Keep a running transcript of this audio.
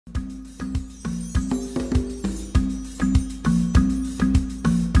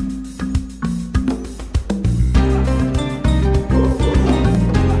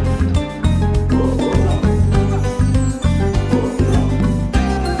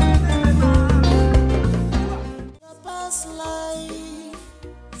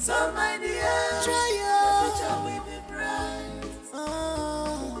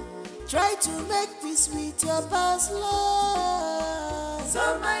was lost.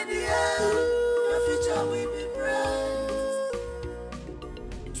 So my dear, your future will be bright.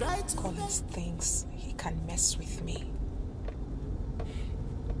 Try to Collins thinks he can mess with me.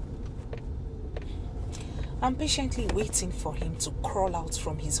 I'm patiently waiting for him to crawl out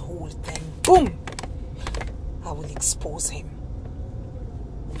from his hole, then boom! I will expose him.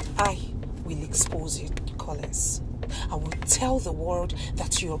 I will expose you, Collins. I will tell the world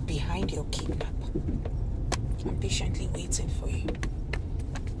that you're behind your kidnap. I'm patiently waiting for you.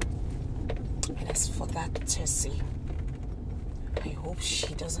 And as for that Tessie, I hope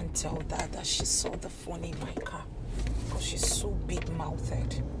she doesn't tell Dad that she saw the phone in my car, because she's so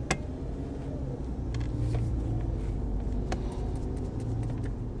big-mouthed.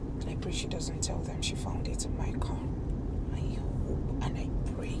 I pray she doesn't tell them she found it in my car. I hope and I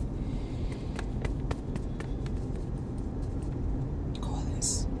pray.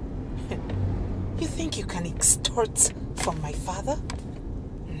 Collins, you think you can extort from my father?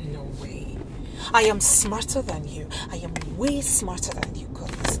 No way. I am smarter than you. I am way smarter than you,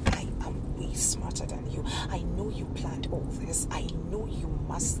 Collins. I am way smarter than you. I know you planned all this. I know you're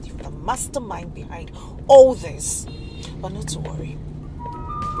the mastermind behind all this. But not to worry.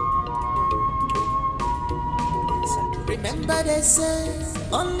 remember they say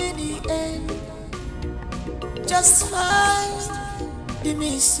only the end justifies the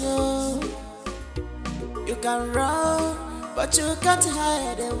mission. You can run, but you can't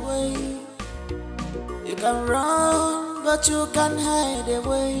hide away. You can run, but you can't hide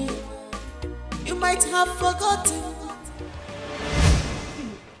away. You might have forgotten.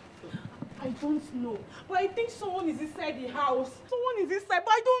 I don't know, but I think someone is inside the house. Someone is inside,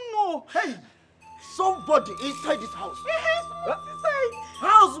 but I don't know. Hey, somebody inside this house. Yes, someone's inside.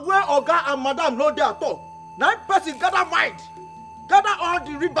 House where Oga and Madam no dey at all. 9 persons gather mind, gather all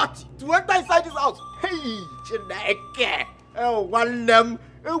the liberty to enter inside this house. Hey, Chineke, one them,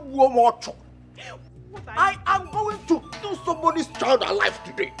 I am going to kill somebody's child alive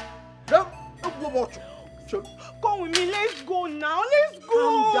today. Come with me, let's go now, let's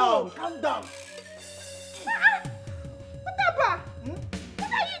go. Calm down.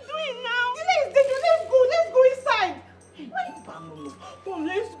 What are you doing now? Let's go inside. Come,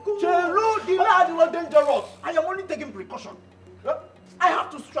 let's go. Chelo, the lad was dangerous. I am only taking precaution. I have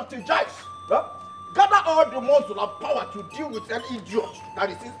to strategize. Gather all the muscle and power to deal with an idiot that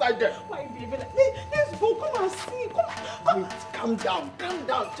is inside there. Why, baby? Let's go. Come and see. Come. Wait, calm down.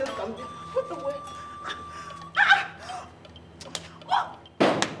 Just calm down. Put away.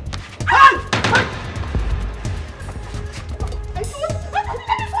 Hey!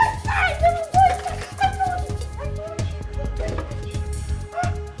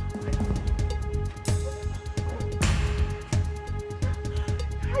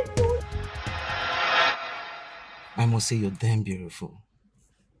 I must say you're damn beautiful.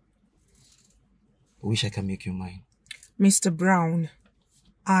 I wish I can make you mine. Mr. Brown,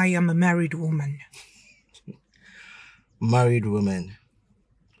 I am a married woman. Married woman.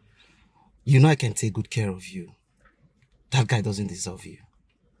 You know I can take good care of you. That guy doesn't deserve you.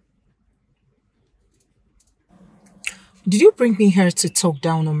 Did you bring me here to talk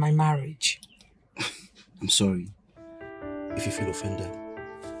down on my marriage? I'm sorry if you feel offended.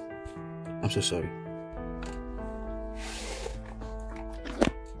 I'm so sorry.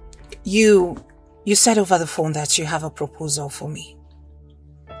 You said over the phone that you have a proposal for me.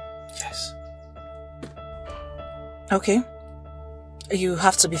 Yes. Okay. You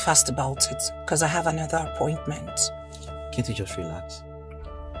have to be fast about it, because I have another appointment. Can't you just relax?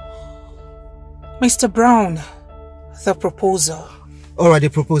 Mr. Brown, the proposal. Alright, the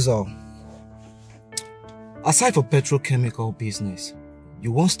proposal. Aside from petrochemical business,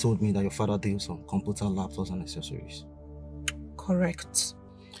 you once told me that your father deals on computer laptops and accessories. Correct.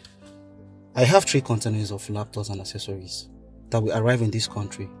 I have 3 containers of laptops and accessories that will arrive in this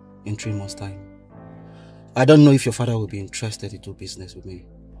country in 3 months' time. I don't know if your father will be interested to do business with me.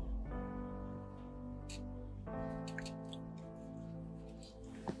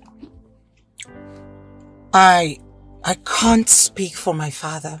 I can't speak for my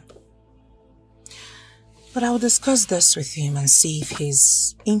father. But I'll discuss this with him and see if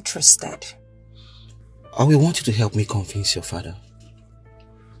he's interested. I will want you to help me convince your father.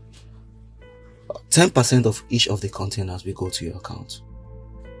 10% of each of the containers will go to your account.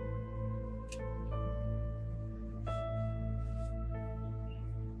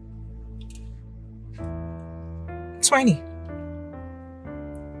 $20.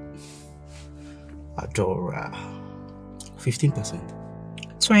 Adora. 15%.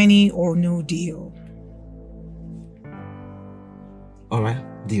 20 or no deal. Alright,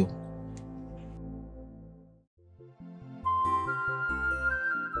 deal.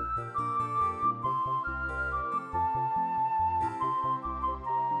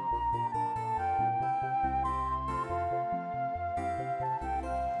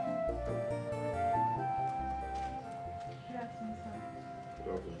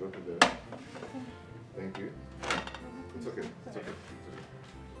 to drop it there. Thank you. It's okay. It's okay.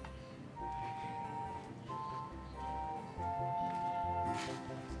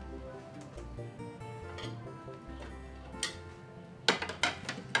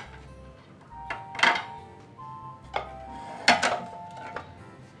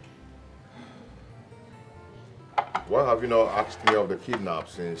 Why have you not asked me of the kidnap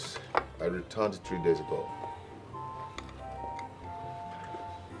since I returned 3 days ago?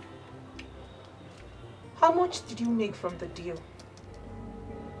 How much did you make from the deal?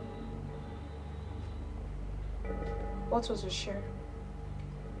 What was your share?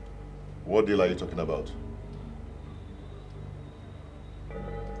 What deal are you talking about?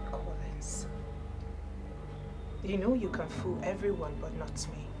 Collins. You know you can fool everyone but not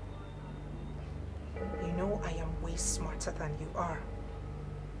me. You know I am way smarter than you are.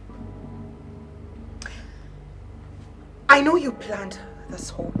 I know you planned this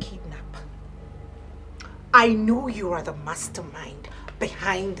whole kidnap. I know you are the mastermind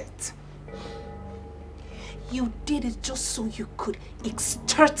behind it. You did it just so you could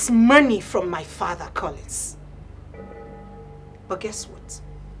extort money from my father, Collins. But guess what?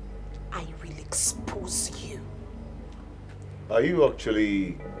 I will expose you. Are you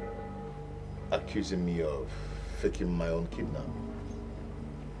actually accusing me of faking my own kidnap?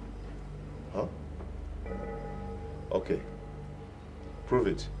 Huh? Okay. Prove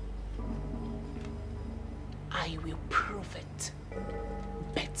it. I will prove it.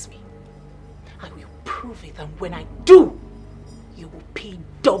 Bet me. I will prove it, and when I do, you will pay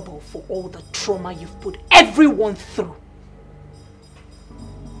double for all the trauma you've put everyone through.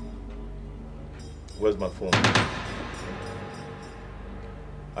 Where's my phone?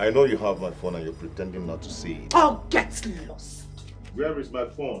 I know you have my phone and you're pretending not to see it. Oh, get lost. Where is my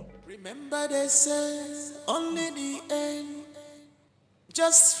phone? Remember they say only the end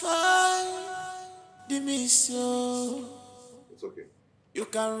justify the mission. It's okay. You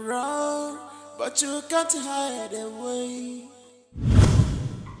can run, but you can't hide away.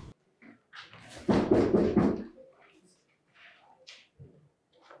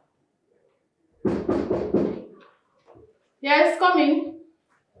 Yes, coming.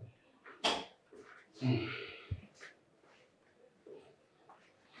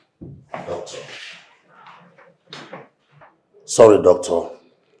 Doctor. Sorry, doctor,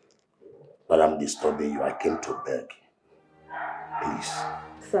 that I'm disturbing you. I came to beg. Please.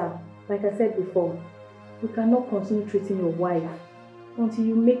 Sir, like I said before, you cannot continue treating your wife until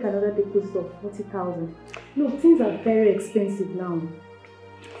you make another deposit of 40,000. Look, things are very expensive now.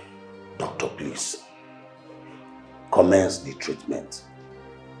 Doctor, please. Commence the treatment.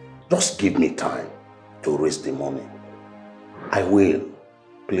 Just give me time to raise the money. I will.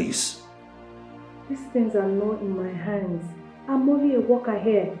 Please. These things are not in my hands. I'm only a worker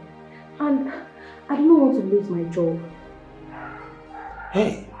here. And I don't want to lose my job.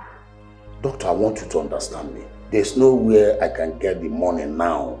 Hey, doctor, I want you to understand me. There's nowhere I can get the money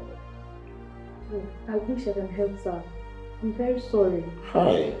now. Oh, I wish I can help, sir. I'm very sorry.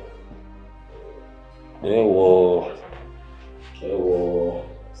 Hi. Hello. Hello.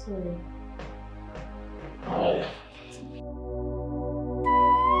 Sorry. Hi.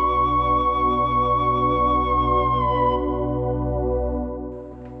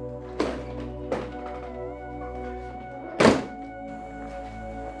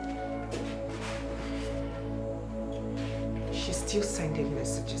 Still sending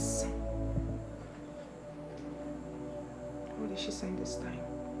messages. What did she send this time?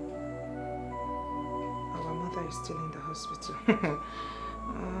 Our mother is still in the hospital.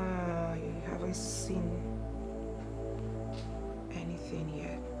 You haven't seen anything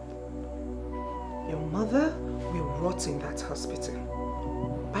yet. Your mother will rot in that hospital.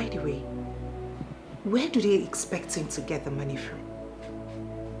 By the way, where do they expect him to get the money from?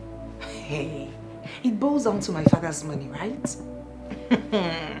 Hey, it boils down to my father's money, right?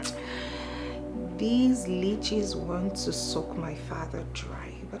 These leeches want to soak my father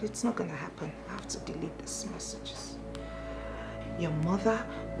dry, but it's not gonna happen. I have to delete these messages. Your mother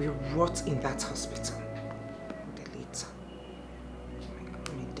will rot in that hospital. Delete.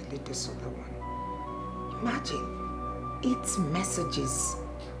 Let me delete this other one. Imagine, 8 messages.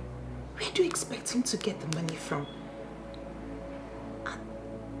 Where do you expect him to get the money from?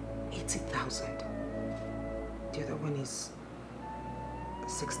 80,000. The other one is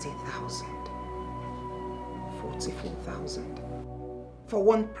 60,000. 44,000. For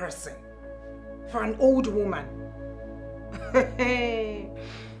one person. For an old woman.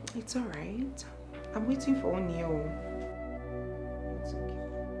 It's alright. I'm waiting for Onio. It's okay.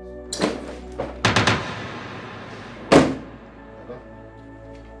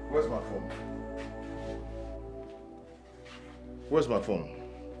 Where's my phone? Where's my phone?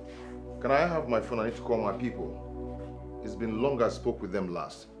 Can I have my phone? I need to call my people. It's been long I spoke with them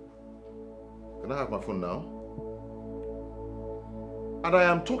last. Can I have my phone now? And I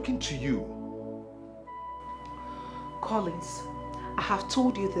am talking to you. Collins, I have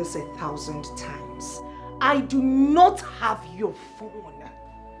told you this 1,000 times. I do not have your phone.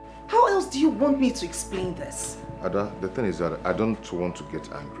 How else do you want me to explain this? Ada, the thing is that I don't want to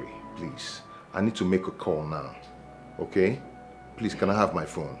get angry. Please, I need to make a call now. Okay? Please, can I have my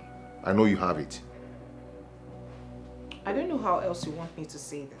phone? I know you have it. I don't know how else you want me to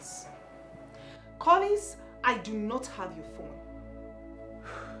say this. Collins, I do not have your phone.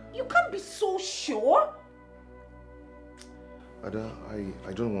 You can't be so sure. Ada,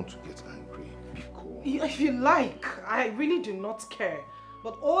 I don't want to get angry. Be cool. If you like, I really do not care.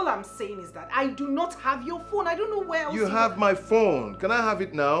 But all I'm saying is that I do not have your phone. I don't know where else. You have my phone. Can I have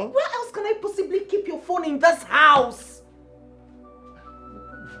it now? Where else can I possibly keep your phone in this house?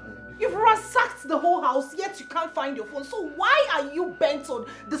 You've ransacked the whole house, yet you can't find your phone. So why are you bent on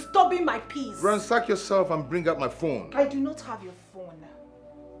disturbing my peace? Ransack yourself and bring out my phone. I do not have your phone.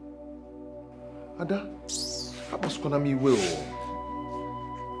 Ada, what's gonna me will?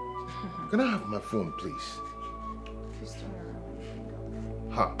 Can I have my phone, please? Please turn around.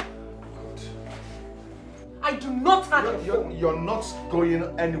 Ha. I do not have your phone. You're not going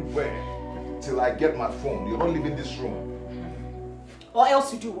anywhere till I get my phone. You're not leaving this room. Or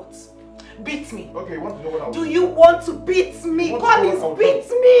else you do what? Beat me. Okay, you want to know what I'll do? Do you want to beat me? Collins, beat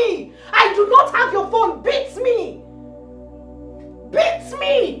me! I do not have your phone. Beat me! Beat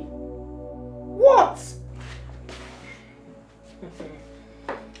me! What?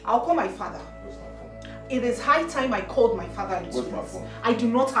 I'll call my father. Where's my phone? It is high time I called my father into Where's my phone? I do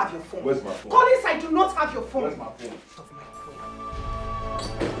not have your phone. Where's my phone? Collins, I do not have your phone. Where's my phone? Of my phone.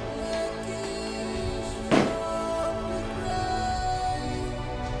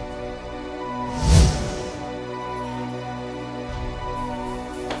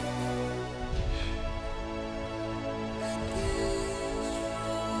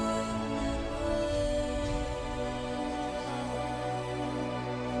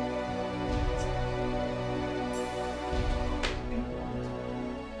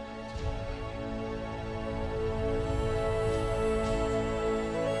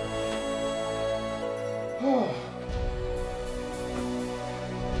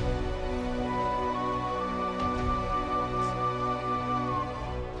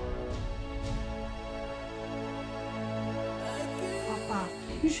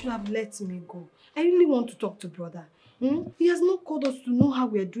 You should have let me go. I really want to talk to brother. He has not called us to know how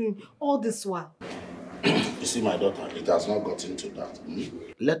we are doing all this while. You see, my daughter, it has not gotten to that.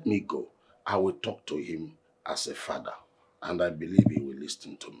 Let me go. I will talk to him as a father, and I believe he will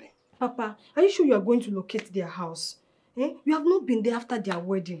listen to me. Papa, are you sure you are going to locate their house? You have not been there after their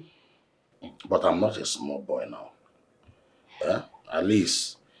wedding. But I'm not a small boy now. At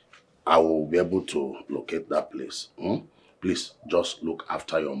least I will be able to locate that place. Please, just look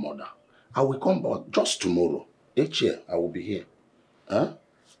after your mother. I will come back just tomorrow. Each year, I will be here. I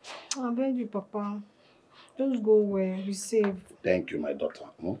beg you, Papa. Just go where we safe. Thank you, my daughter.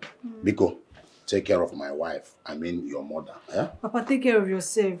 Biko, take care of my wife. I mean your mother. Papa, take care of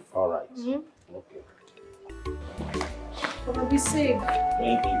yourself. All right. Okay. Papa, be safe.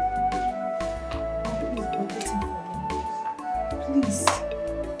 Thank you. Please, I'm waiting for you. Please.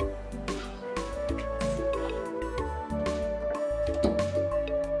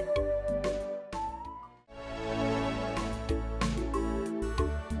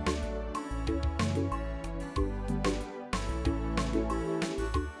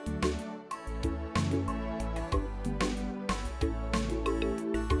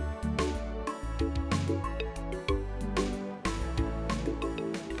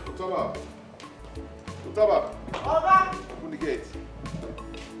 Open the gate.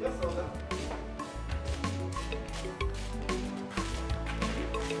 Yes, sir.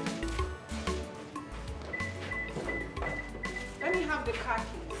 Let me have the car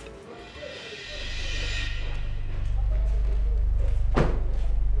keys.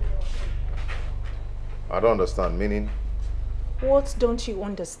 I don't understand. Meaning? What don't you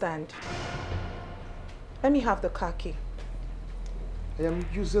understand? Let me have the car key. I am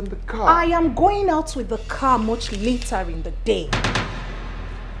using the car. I am going out with the car much later in the day.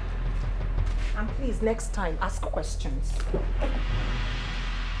 And please, next time, ask questions.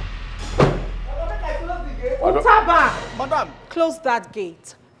 Utaba! Madam! Close that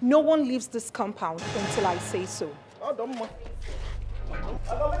gate. No one leaves this compound until I say so. Adora.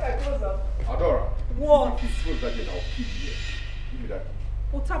 What? Close that gate. I'll keep you here. Give me that.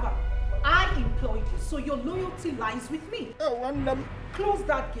 Otaba, I employed you, so your loyalty lies with me. Oh, one them. Close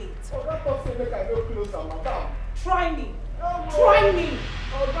that gate. Oh, that person make I no close am, madam. Try me. Oh, Try me.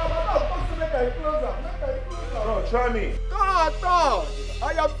 Oh, that person make I close am. Make I close am. No, try me. God, I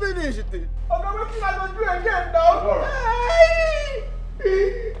am finished. Oh, no, what I go do again now? Hey!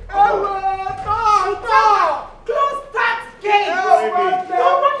 God! Close that gate. No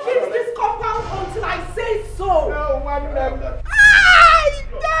one leaves this compound until I say so. No one them.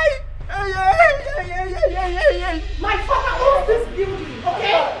 My father owns this building,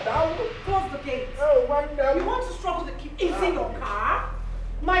 okay? Close the gate. You want to struggle to keep? Is it your car?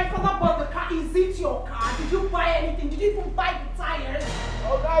 My father bought the car. Is it your car? Did you buy anything? Did you even buy the tires?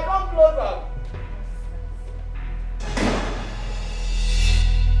 Oh, I don't close up.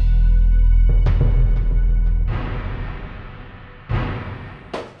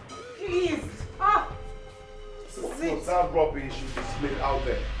 Please. What's that rubbish you displayed out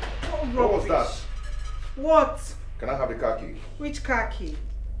there? What was that? What? Can I have the car key? Which car key?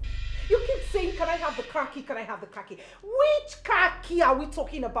 You keep saying, can I have the car key? Can I have the car key? Which car key are we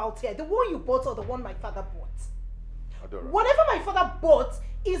talking about here? The one you bought or the one my father bought? Adora. Whatever my father bought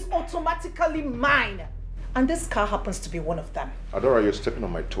is automatically mine. And this car happens to be one of them. Adora, you're stepping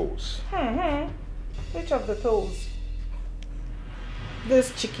on my toes. Which of the toes?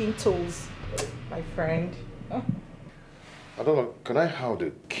 These chicken toes, my friend. Adora, can I have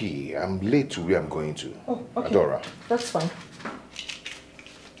the key? I'm late to where I'm going to. Oh, okay. Adora. That's fine.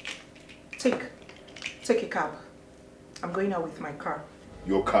 Take a cab. I'm going out with my car.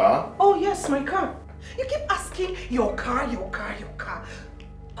 Your car? Oh yes, my car. You keep asking your car.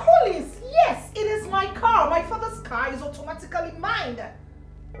 Collins, yes, it is my car. My father's car is automatically mine.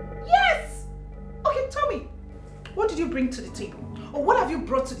 Yes. Okay, tell me, what did you bring to the table? Or what have you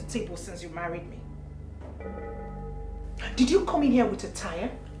brought to the table since you married me? Did you come in here with a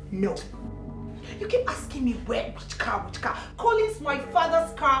tire? No. You keep asking me which car? Collins, my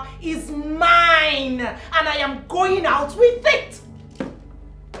father's car is mine. And I am going out with it.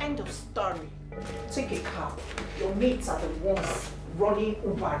 End of story. Take a car. Your mates are the ones running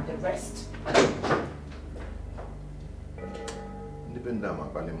Uber and the rest.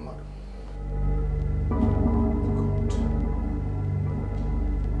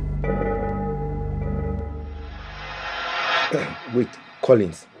 Wait,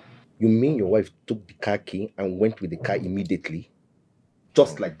 Collins, you mean your wife took the car key and went with the car immediately?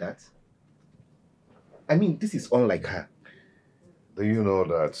 Just like that? I mean, this is unlike her. Do you know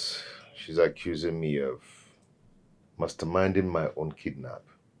that she's accusing me of masterminding my own kidnap?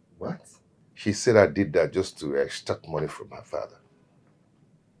 What? She said I did that just to extract money from her father.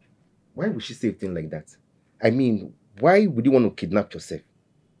 Why would she say a thing like that? I mean, why would you want to kidnap yourself?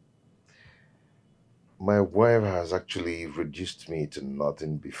 My wife has actually reduced me to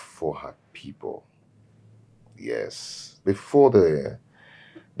nothing before her people. Yes, before the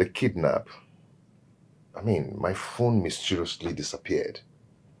kidnap, I mean, my phone mysteriously disappeared.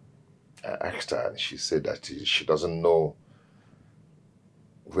 I asked her and she said that she doesn't know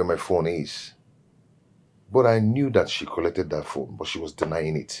where my phone is. But I knew that she collected that phone, but she was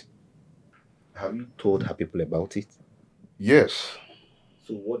denying it. Have you told her people about it? Yes.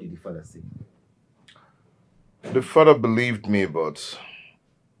 So what did the father say? The father believed me, but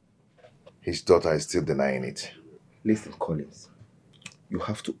his daughter is still denying it. Listen, Collins, you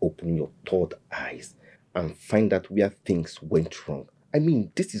have to open your third eyes and find out where things went wrong. I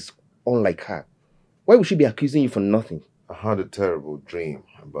mean, this is unlike her. Why would she be accusing you for nothing? I had a terrible dream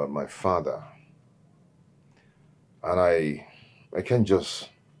about my father. And I can't just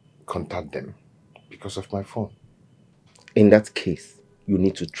contact them because of my phone. In that case, you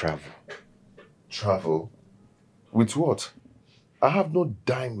need to travel. Travel? With what? I have no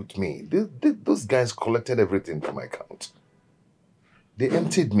dime with me. Those guys collected everything from my account. They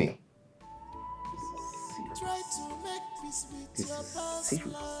emptied me. This is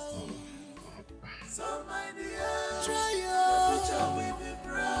serious. So my dear,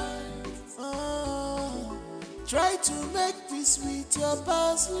 try to make peace with your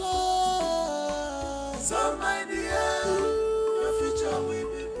past love. So my dear, your future will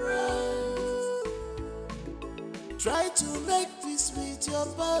be bright. Try to make peace with your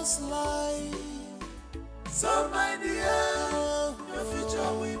past life. So my dear, your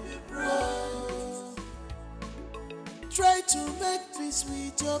future will be bright. Try to make peace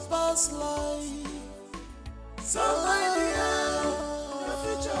with your past life. So my dear, your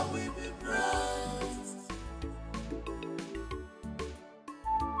future will be bright.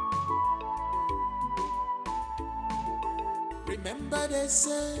 Remember they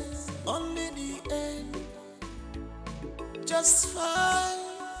say only the end just fine.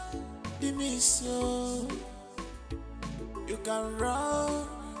 be me so. You can run,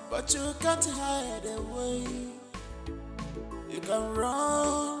 but you can't hide away. You can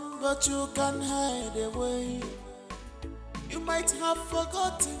run, but you can't hide away. You might have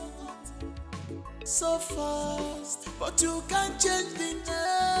forgotten so fast, but you can't change the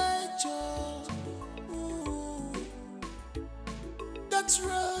nature. Ooh. That's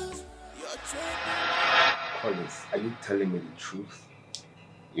right, you're trying. Collins, are you telling me the truth?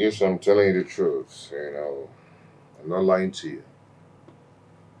 Yes, I'm telling you the truth. You know, I'm not lying to you.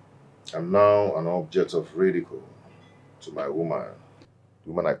 I'm now an object of ridicule to my woman,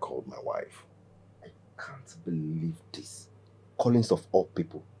 the woman I called my wife. I can't believe this. Collins of all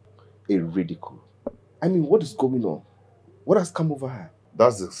people, a ridicule. I mean, what is going on? What has come over her?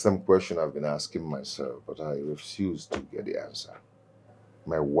 That's the same question I've been asking myself, but I refuse to get the answer.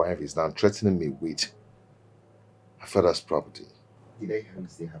 My wife is now threatening me with her father's property. Did I hear you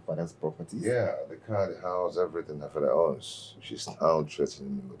say her father's property? Yeah, the car, the house, everything her father owns. She's now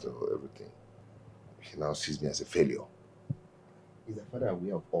threatening me with everything. She now sees me as a failure. Is her father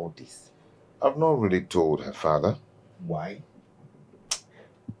aware of all this? I've not really told her father. Why?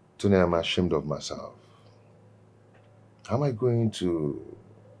 Tony, I'm ashamed of myself. How am I going to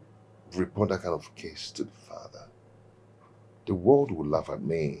report that kind of case to the father? The world will laugh at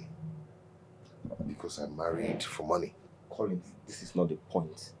me because I married for money. Collins, this is not the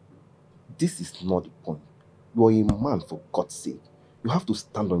point. This is not the point. You are a man, for God's sake. You have to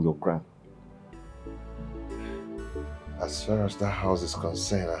stand on your ground. As far as that house is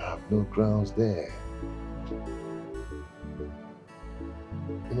concerned, I have no grounds there.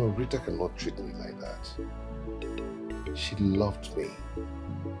 You know, Rita cannot treat me like that. She loved me.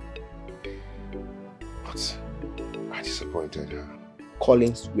 But I disappointed her.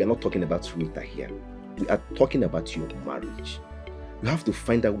 Collins, we are not talking about Rita here. We are talking about your marriage. You have to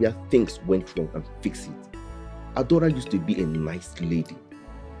find out where things went wrong and fix it. Adora used to be a nice lady.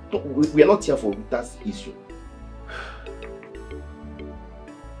 No, we are not here for Rita's issue.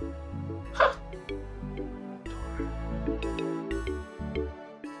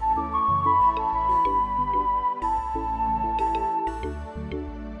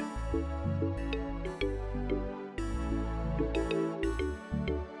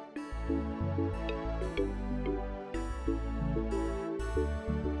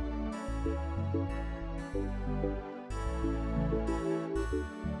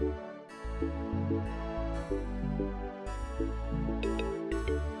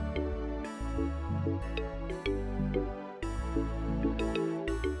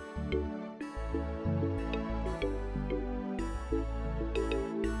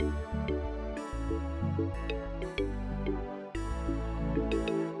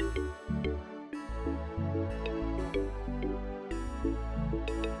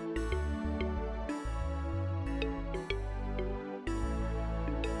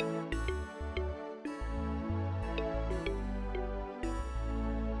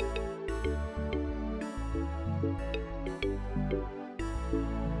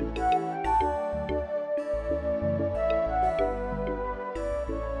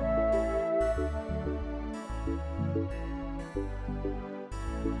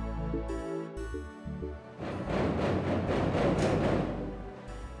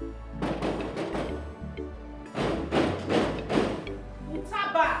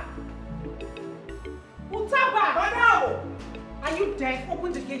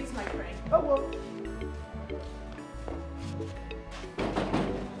 Open the gates, my friend. Oh, well.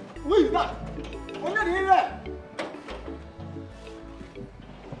 Who is that? I'm not here.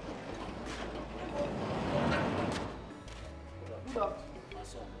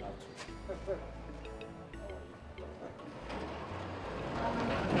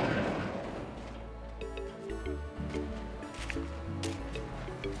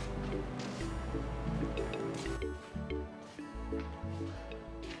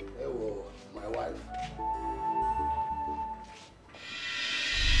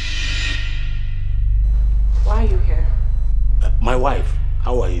 My wife,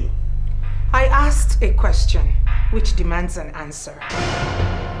 how are you? I asked a question which demands an answer.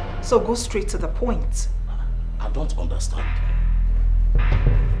 So go straight to the point. I don't understand.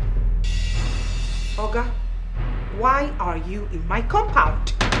 Oga, why are you in my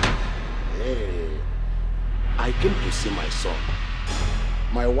compound? Hey, I came to see my son.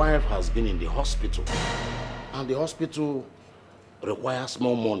 My wife has been in the hospital, and the hospital requires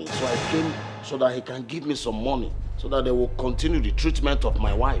more money. So I came so that he can give me some money, so that they will continue the treatment of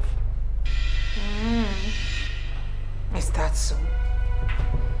my wife. Is that so?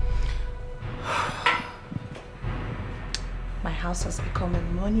 My house has become a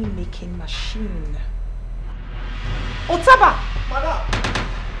money-making machine. Otaba! Madam!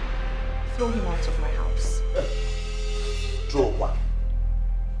 Throw him out of my house. Throw what?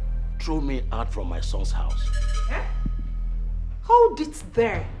 Throw me out from my son's house. Eh? Hold it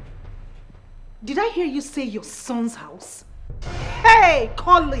there. Did I hear you say your son's house? Hey,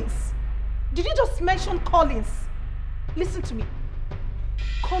 Collins! Did you just mention Collins? Listen to me.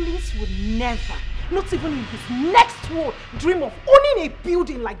 Collins would never, not even in his next world, dream of owning a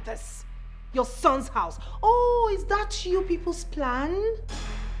building like this. Your son's house. Oh, is that you people's plan?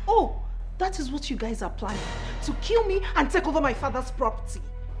 Oh, that is what you guys are planning. To kill me and take over my father's property.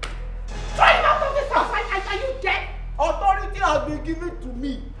 Throw him out of this house! Are you dead? Authority has been given to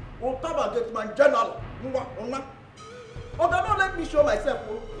me. Otaba get my general. Don't let me show myself.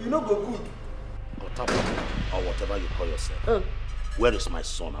 You know go good. Otaba, or whatever you call yourself. Where is my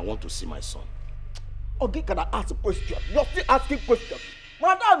son? I want to see my son. Okay, can I ask a question? You're still asking questions.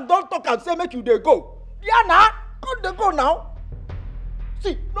 Madam, don't talk and say make you they go. Yeah, now. They go now.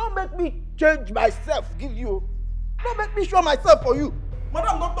 See, don't make me change myself, give you. Don't make me show myself for you.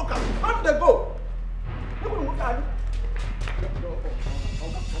 Madam, don't talk and how they go?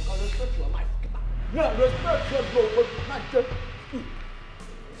 Respect your life. Yeah, respect your bro.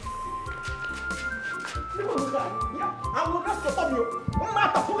 I will not stop you. No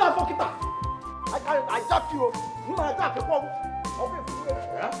matter pull out for kita. I jack you. You might jack you. Okay.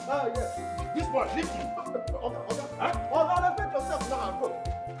 Yes. This one, lift him. Okay. Respect yourself now and go.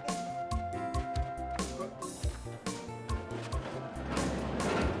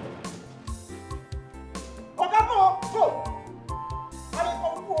 Okay, go.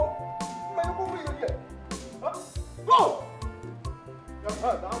 Go!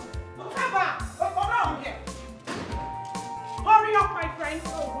 Hurry up, my friend.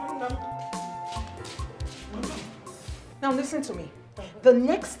 Now listen to me. The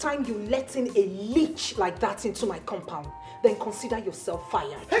next time you let in a leech like that into my compound, then consider yourself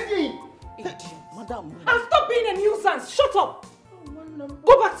fired. Hey! Idiot. Madam. And stop being a nuisance. Shut up.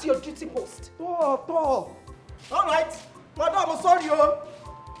 Go back to your duty post. All right. Madam, I'm sorry.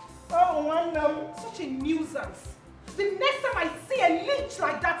 Such a nuisance. The next time I see a leech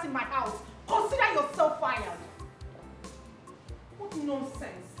like that in my house, consider yourself fired. What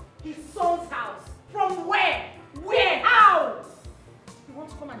nonsense. His son's house. From where? Where? How? You want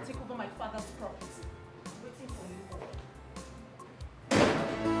to come and take over my father's property. I'm waiting for you.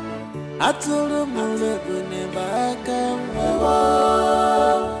 Atulu mulebu ne baka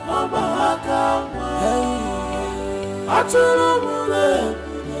Atulu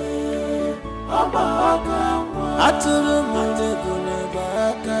mulebu ne baka Atulu mulebu ne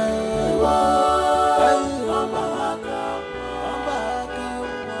baka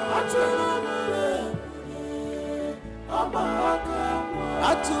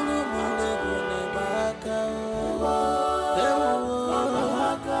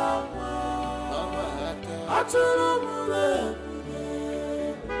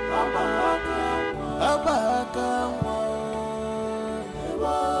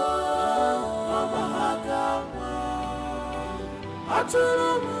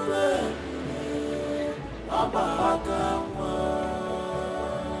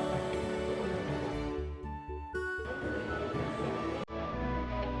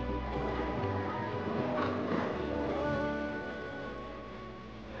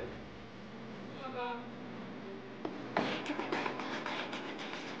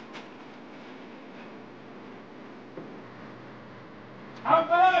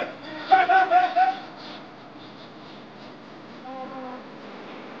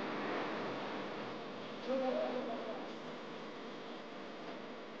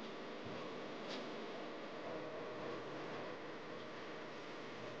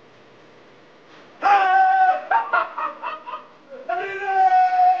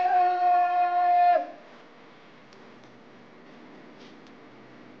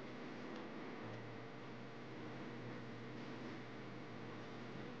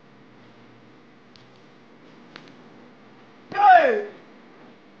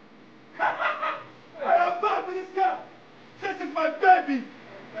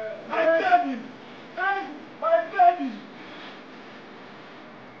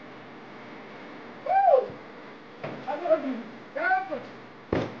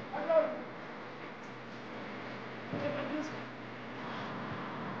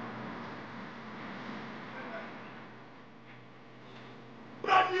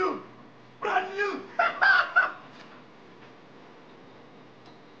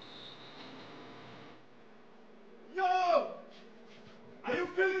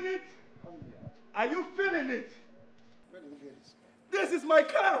Are you feeling it?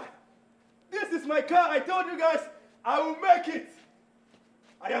 my car. I told you guys I will make it.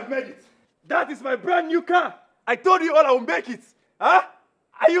 I have made it. That is my brand new car. I told you all I will make it. Huh?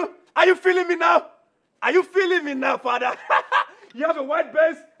 Are you feeling me now? Are you feeling me now, father? You have a white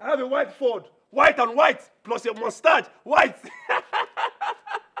Benz, I have a white Ford. White and white, plus your mustache, white.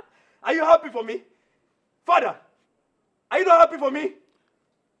 Are you happy for me? Father, are you not happy for me?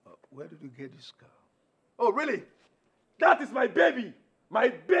 Where did you get this car? Oh, really? That is my baby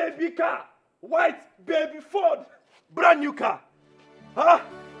car. White baby Ford, brand new car. Huh?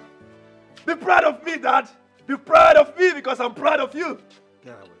 Be proud of me, Dad. Be proud of me because I'm proud of you.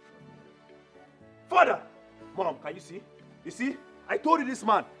 Get away from me. Father, Mom, can you see? You see? I told you this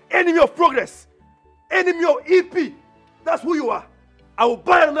man, enemy of progress, enemy of EP. That's who you are. I will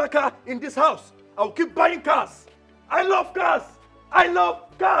buy another car in this house. I will keep buying cars. I love cars. I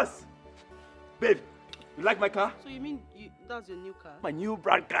love cars. Babe, you like my car? So you mean that's your new car? My new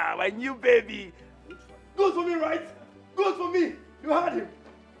brand car, my new baby. Good for me, right? Good for me. You heard him.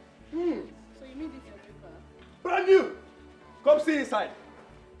 So you mean this is your new car? Brand new. Come see inside.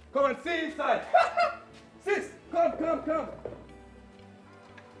 Come and see inside. Sis, come.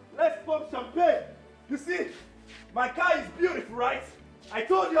 Let's pop champagne. You see, my car is beautiful, right? I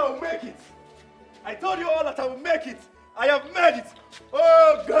told you I will make it. I told you all that I will make it. I have made it.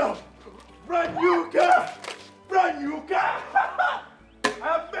 Oh, God. Brand new car. Brand new car. I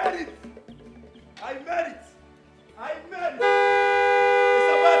have made it. I made it. I made it. It's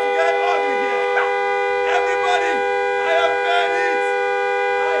about to get ugly here. Everybody, I have made it.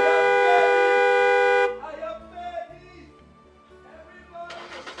 I have made it. I have made it. Everybody,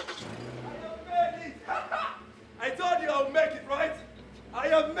 I have made it. I told you I will make it, right? I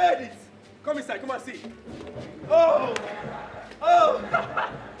have made it. Come inside, come and see. Oh.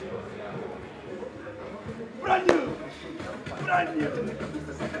 Brand new. Brand new.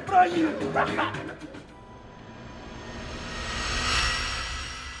 Brand new.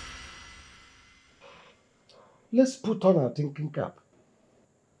 Let's put on our thinking cap.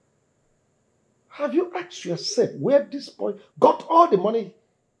 Have you asked yourself where this boy got all the money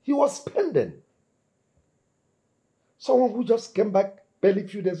he was spending? Someone who just came back barely a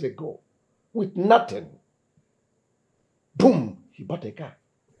few days ago with nothing. Boom, he bought a car.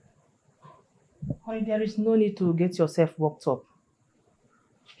 Honey, there is no need to get yourself worked up.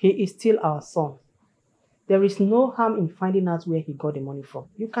 He is still our son. There is no harm in finding out where he got the money from.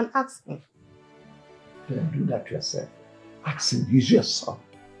 You can ask him. Then do that yourself. Ask him, he's your son.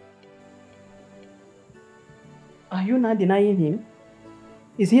 Are you not denying him?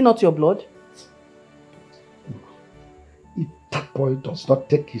 Is he not your blood? If that boy does not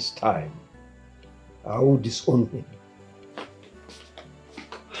take his time, I will disown him.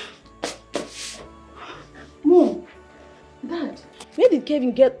 Mom, Dad, where did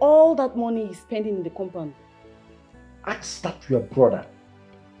Kevin get all that money he's spending in the compound? Ask that to your brother.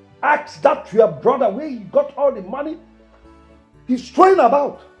 Ask that to your brother where he got all the money he's throwing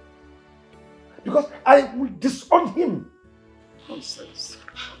about. Because I will disown him. Nonsense.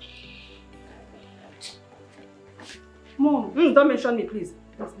 Mom, don't mention me, please.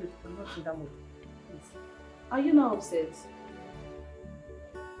 Please, I'm not in that mood. Please. Are you now upset?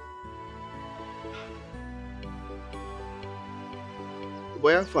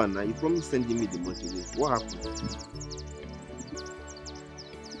 Boy, have fun now. You promised sending me the money today. What happened?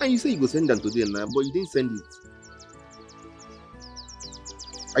 And you say you go send them today now, but you didn't send it.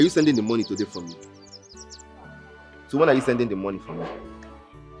 Are you sending the money today from me? So when are you sending the money from me?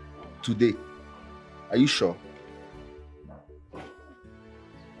 Today. Are you sure?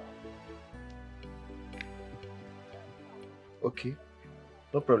 Okay.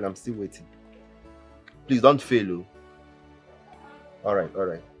 No problem, I'm still waiting. Please don't fail, oh.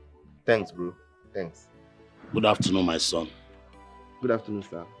 Alright. Thanks, bro. Thanks. Good afternoon, my son. Good afternoon,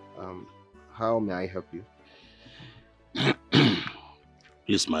 sir. How may I help you?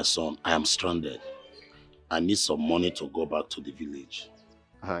 Please, my son, I am stranded. I need some money to go back to the village.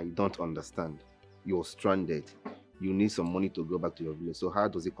 You don't understand. You're stranded. You need some money to go back to your village. So how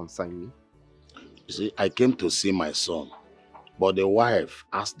does it concern me? You see, I came to see my son, but the wife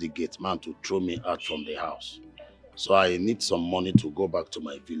asked the gate man to throw me out from the house. So I need some money to go back to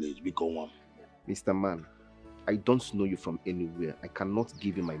my village. Because one. Mr. Man, I don't know you from anywhere. I cannot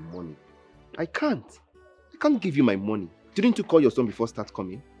give you my money. I can't give you my money. Didn't you call your son before start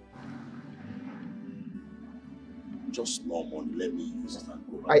coming? Just no money. Let me use it and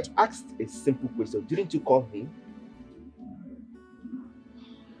go back. I asked a simple question. Didn't you call him?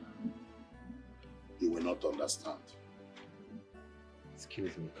 You will not understand.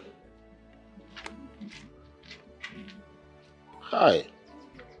 Excuse me. Hi.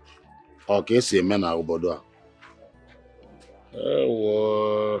 Okay, see men are obodo.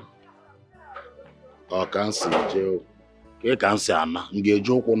 I can't see Joe. I can't see Anna. I'm going to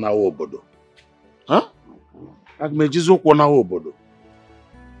joke on our obodo. Huh? I'm going to joke on our obodo.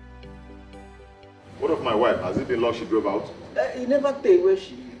 What of my wife? Has it been long she drove out? He never tell where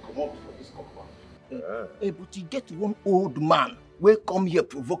she come up for this compound. But you get one old man will come here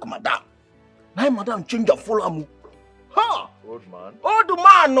provoke madam. Now madam change her follow me. Ha! Old man? Old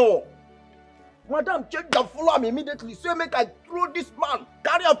man, no! Madam change her follow me immediately. Say make I throw this man,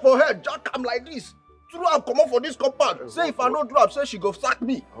 carry her for her, jack him like this. Throw her come up for this compound. Say if I don't drop, say she go sack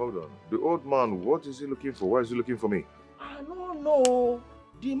me. Hold on. The old man, what is he looking for? Why is he looking for me? I don't know.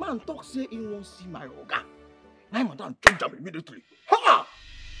 The man talk say he won't see my oga. Now madam change him immediately. Ha!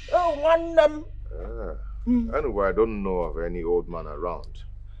 Oh, one Anyway, I don't know of any old man around.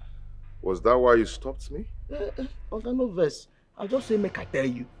 Was that why you stopped me? Oga, no verse. I just say make I tell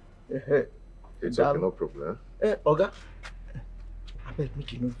you. It's okay, no problem. Oga, I beg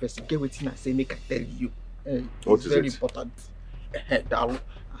make you no verse. Get waiting I say make I tell you. What it's is very it? important. I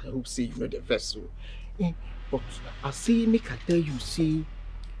hope say you know the verse. So. But I say make I tell you, say,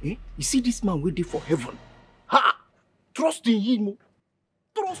 you see this man waiting for heaven. Ha! Trust in him.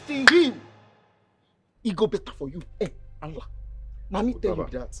 Trust in him. He go better for you. Allah. Now me tell you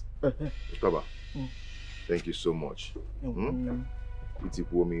that. Baba, thank you so much.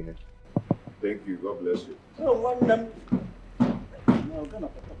 Thank you. God bless you. No, one now gonna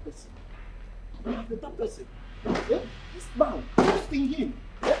better person. Better person. This man, trust in him.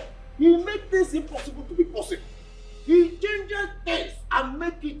 He make things impossible to be possible. He changes things and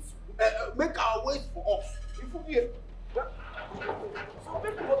make our ways for us. If we hear, some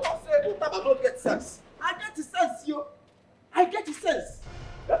people will not say, "Oh, Taba don't get sense." I get the sense, yo. I get the sense.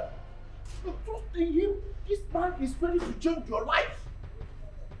 You trust in him. This man is ready to change your life.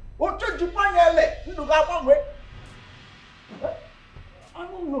 Or change your mind, you know that one way. I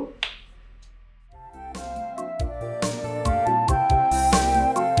don't know.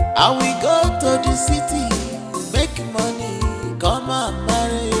 I will go to the city, make money, come and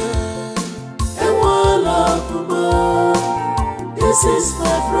marry you. And one love more. This is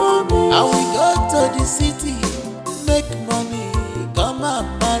my promise. I will go to the city, make money, come and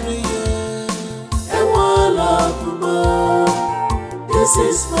marry you. And one love more. This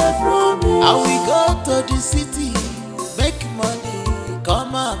is my promise. I will go to the city, make money,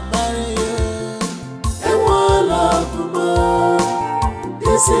 come and marry you. And one love more.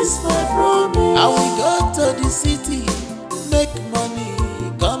 This is my promise. I will go to the city, make money,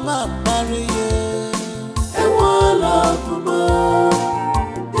 come and marry you. And one love more.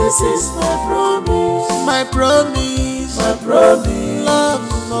 This is my promise. My promise. My promise. Love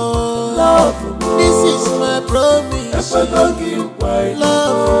more. Love more. This is my promise. Love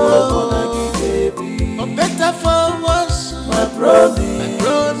more. For better for worse. My promise. I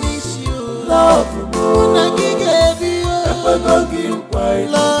promise you. Love more.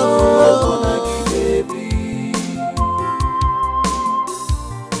 Love more.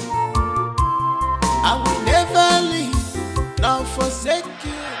 I will never leave, nor forsake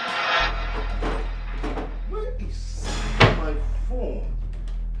you. Where is my phone?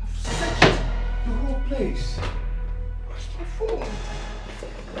 I've searched the whole place. Where's my phone?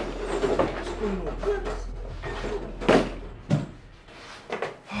 What's going on?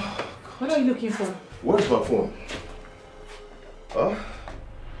 What are you looking for? Where's my phone? Huh?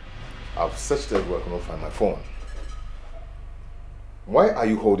 I've searched everywhere, I cannot find my phone. Why are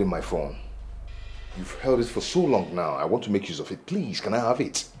you holding my phone? You've held it for so long now. I want to make use of it. Please, can I have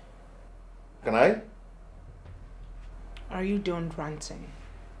it? Can I? Are you done ranting?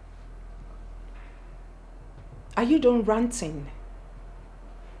 Are you done ranting?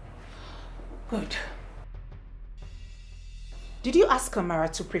 Good. Did you ask Amara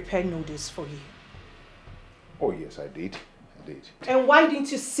to prepare noodles for you? Oh yes, I did. And why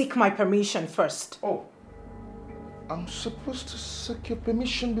didn't you seek my permission first? Oh, I'm supposed to seek your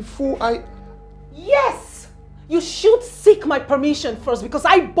permission before I... Yes! You should seek my permission first because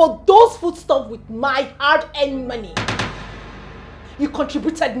I bought those foodstuffs with my hard-earned money. You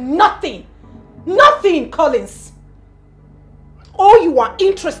contributed nothing. Nothing, Collins. All you are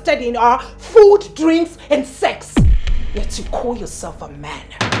interested in are food, drinks, and sex. Yet you call yourself a man.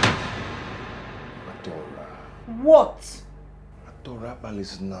 Adora. What? Adora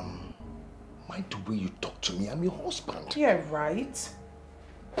Balisnam. Mind the way you talk to me. I'm your husband. Yeah, right.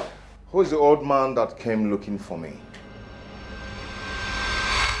 Who is the old man that came looking for me?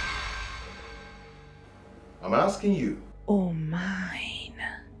 I'm asking you. Oh, mine.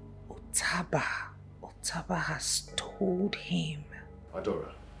 Otaba has told him.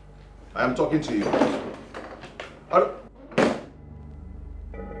 Adora, I am talking to you.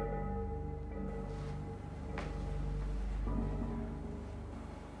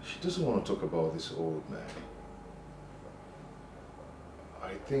 She doesn't want to talk about this old man.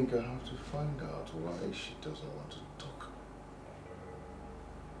 I think I have to find out why she doesn't want to talk.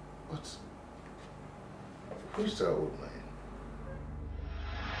 But who's that old man?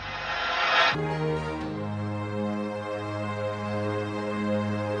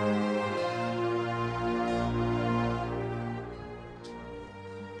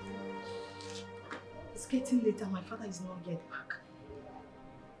 It's getting late and my father is not yet back.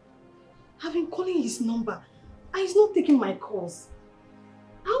 I've been calling his number and he's not taking my calls.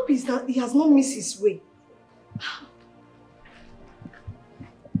 I hope he has not missed his way.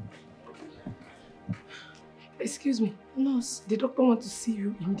 Excuse me, nurse. The doctor wants to see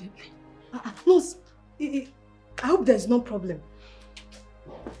you immediately. Nurse, I hope there's no problem.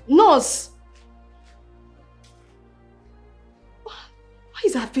 Nurse! Why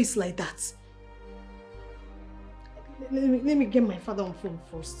is her face like that? Let me get my father on phone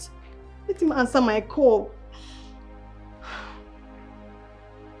first. Let him answer my call.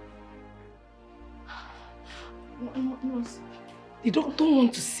 Nurse. The doctor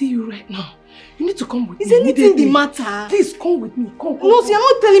wants to see you right now. You need to come with me. Is anything the matter? Please come with me. Come. Nurse, you're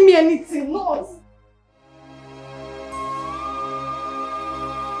not telling me anything. Nurse.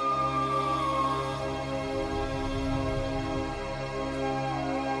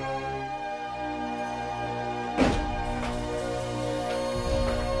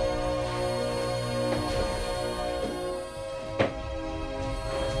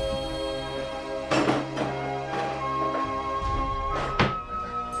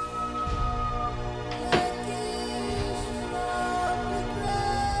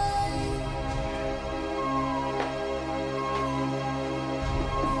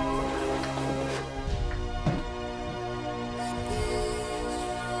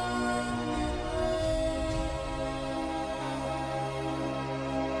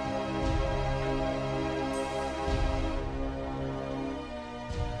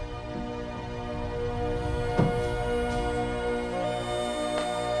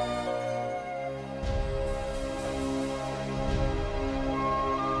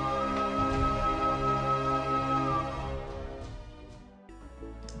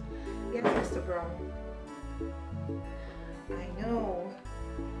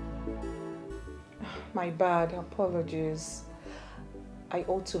 My bad, apologies. I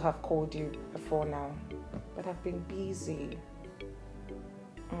ought to have called you before now, but I've been busy.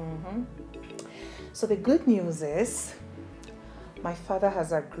 So the good news is, my father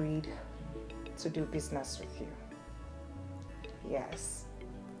has agreed to do business with you. Yes.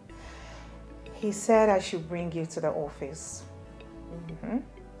 He said I should bring you to the office.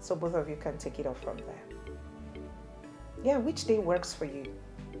 So both of you can take it off from there. Yeah, which day works for you?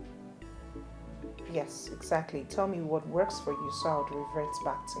 Yes, exactly. Tell me what works for you so I'll revert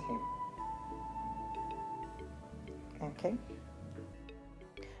back to him. Okay?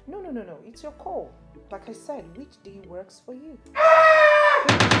 No. It's your call. Like I said, which day works for you?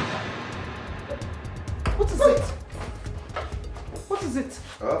 What is it? What is it?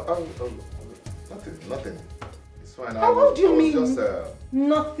 Nothing. It's fine. How do you mean? Just,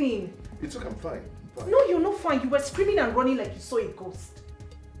 nothing. It's okay, I'm fine. No, you're not fine. You were screaming and running like you saw a ghost.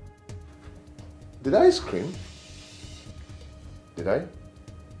 Did I scream? Did I?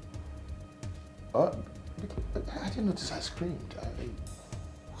 I didn't notice I screamed.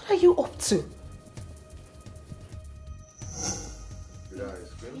 What are you up to? Did I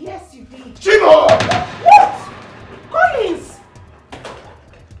scream? Yes, you did. Chimo! What? Collins!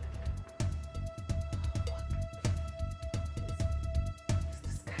 What's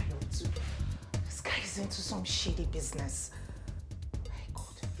this guy up to? This guy is into some shady business. My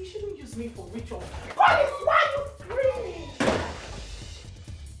God, you shouldn't use me for ritual. Collins, why are you screaming?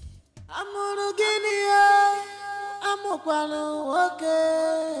 I'm on okay.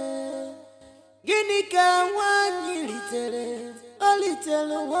 Gini ka wani litere, o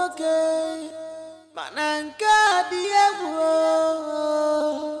litere okay. Mananka diego.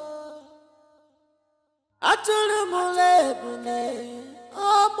 Atulu mulebune, o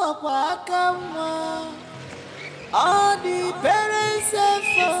bakwa kama. All the parents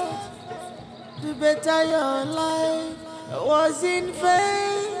effort to better your life was in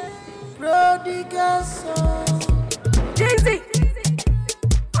vain. Prodigal son. Jay-Z!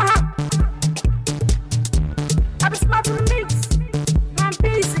 I'm smart to the mix. I'm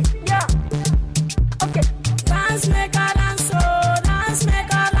busy, yeah. Okay. Dance, make a dance, oh. Dance,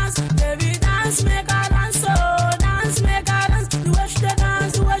 make a dance. Baby, dance, make a dance, oh. Dance, make a dance. The way she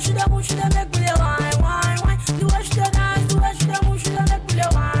dance, the way she push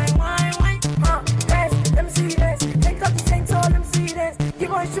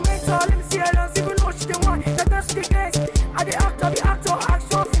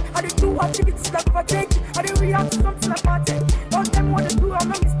do activities like overtaking. I didn't react to something like party. Don't tell me what to do, I'm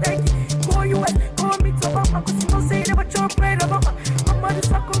not mistaken. Go US, go meet Obama, cause you know say you never choke bread Obama. Mama, this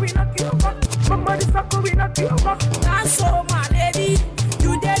sucker we knock you over. Mama, this sucker we knock you over. Dance so my lady,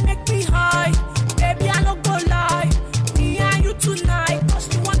 you dare make me high. Baby, I no go lie. Me and you tonight.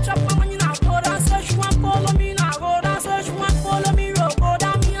 Cause you want chop my money now, go down. So she want follow me now, go down. So she want follow me, roll, go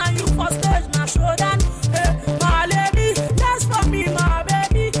down. Me and you for stage now, show down. Hey, my lady, dance for me, my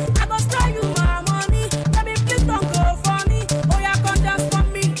baby. I go spray you my money. Baby, please don't go for me. Oh, yeah, come dance for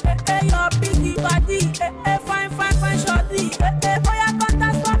me. Hey, hey, your biggie body. Hey, hey, fine, fine, fine, shorty. Hey, hey, oh, yeah, come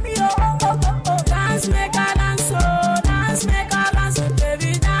dance for me. Oh, oh, oh, oh, oh. Dance, make a dance, oh. Dance, make a dance.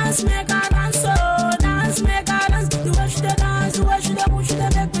 Baby, dance, make a dance, oh. Dance, make a dance. The way she dey dance, the way she dey move, she dey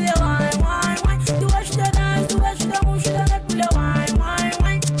make me dey whine, whine, whine. The way she dey dance, the way she dey move, she dey make me dey whine, whine,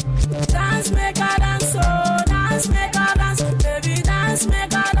 whine. Dance, make a dance, oh. Dance, make a dance. Baby, dance,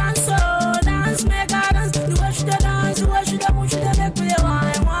 make a dance, oh. Dance, make a dance. The way she dey dance, the way she dey move, she dey make me dey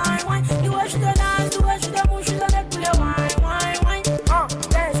whine, whine, whine. The way she dey dance, the way she dey move, she dey make me dey whine, whine, whine.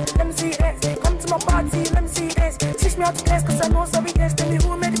 Dance, let me see dance. Come to my party, let me see dance. Teach me how to dance, cause I know some dance. Tell me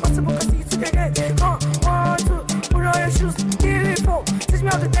who made it possible, cause you took a dance. 1, 2, put on your shoes. 3, 4, teach me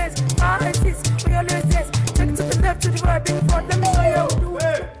how to dance. 5, 6, put your legs dance. Take it to the left, to the right, bring it forward. Let me show you how to do it.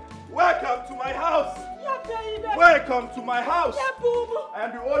 Hey, welcome to my house. Yeah, baby. Welcome to my house. Yeah, boom. I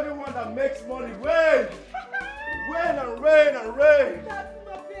am the only one that makes money rain. Rain and rain and rain. That's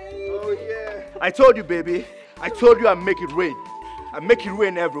my baby. Oh yeah. I told you, baby. I told you I make it rain. I make it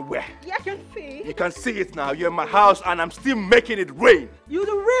rain everywhere. Yeah, I can see. You can see it now. You're in my house and I'm still making it rain. You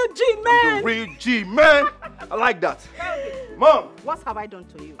the real G, man. I'm the real G, man. I like that. Mom. What have I done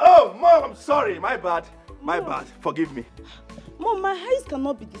to you? Oh, Mom, I'm sorry. My bad. My bad. Forgive me. Mom, my eyes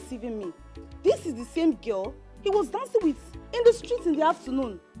cannot be deceiving me. This is the same girl he was dancing with in the streets in the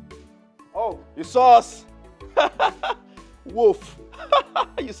afternoon. Oh, you saw us? Wolf.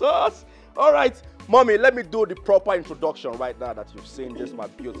 You saw us? All right. Mommy, let me do the proper introduction right now that you've seen this, my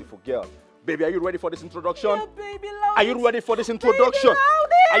beautiful girl. Baby, are you ready for this introduction? Yeah, baby, loud. Are you ready for this introduction?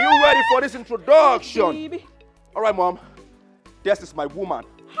 Are you ready for this introduction? Baby. All right, Mom. This is my woman.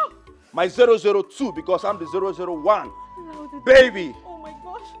 My 002 because I'm the 001. Baby. Oh my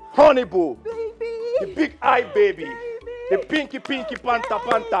gosh. Honey boo. Baby. The big eye baby. The pinky panta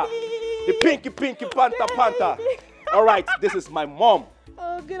panta. The pinky panta panta. All right, this is my mom.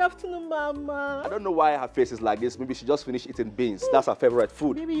 Oh, good afternoon, Mama. I don't know why her face is like this. Maybe she just finished eating beans. That's her favorite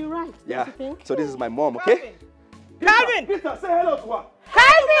food. Baby, you're right. Yeah. So this is my mom, okay? Calvin! Peter, say hello to her.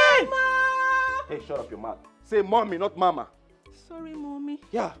 Calvin! Hey, shut up your mouth. Say mommy, not mama. Sorry, Mommy.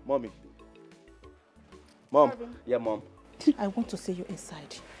 Yeah, mommy. Mom. Calvin. Yeah, Mom. I want to see you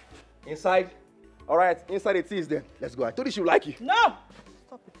inside. Inside? All right, inside it is then. Let's go. I told you she would like you. No!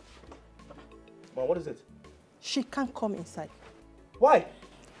 Stop it. Mom, what is it? She can't come inside. Why?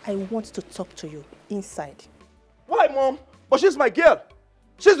 I want to talk to you inside. Why, Mom? But she's my girl.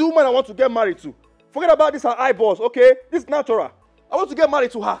 She's the woman I want to get married to. Forget about this, her eyeballs, okay? This is natural. I want to get married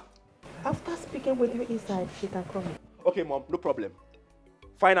to her. After speaking with you inside, she can come in. Okay, Mom, no problem.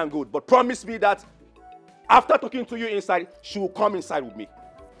 Fine and good. But promise me that after talking to you inside, she will come inside with me.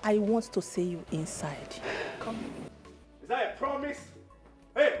 I want to see you inside. Come. Is that a promise?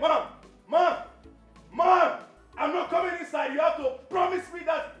 Hey, Mom! Mom! Mom! I'm not coming inside. You have to promise me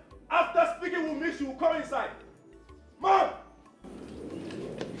that after speaking with me, she will come inside. Mom!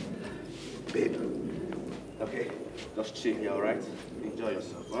 Babe. Okay, just chill here, all right? Enjoy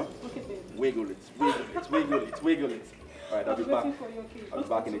yourself, huh? Okay, babe. Wiggle it, wiggle it, wiggle it, wiggle it. All right, I'll be back. I'll be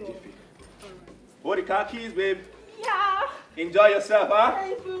back in a jiffy. Hold the car keys, babe. Yeah. Enjoy yourself, huh?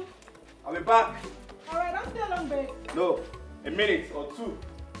 Thank you. I'll be back. All right, don't stay long, babe. No, a minute or two.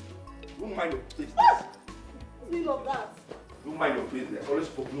 Don't mind your business. Speak of that. Don't mind your business. Always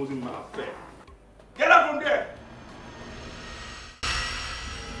prognosing my affair. Get out from there!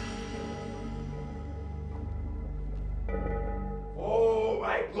 Oh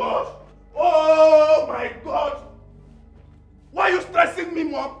my God! Oh my God! Why are you stressing me,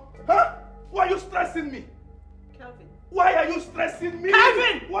 Mom? Huh? Why are you stressing me? Calvin. Why are you stressing me?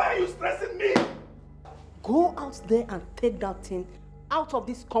 Calvin! Why are you stressing me? Go out there and take that thing out of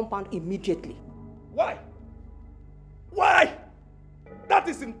this compound immediately. Why? Why? That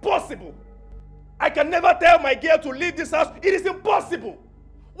is impossible. I can never tell my girl to leave this house. It is impossible.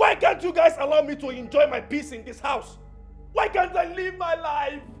 Why can't you guys allow me to enjoy my peace in this house? Why can't I live my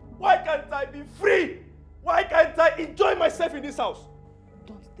life? Why can't I be free? Why can't I enjoy myself in this house?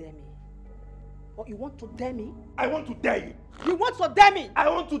 Don't dare me. Or you want to dare me? I want to dare you. You want to dare me? I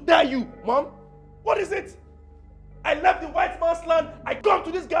want to dare you, Mom. What is it? I left the white man's land, I come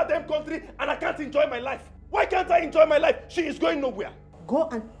to this goddamn country, and I can't enjoy my life. Why can't I enjoy my life? She is going nowhere. Go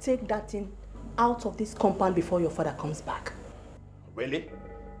and take that thing out of this compound before your father comes back. Really?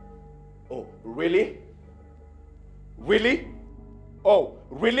 Oh, really? Really? Oh,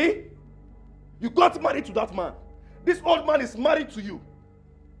 really? You got married to that man. This old man is married to you.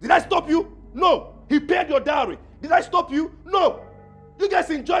 Did I stop you? No. He paid your dowry. Did I stop you? No. You guys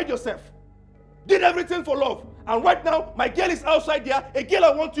enjoyed yourself. Did everything for love. And right now, my girl is outside there. A girl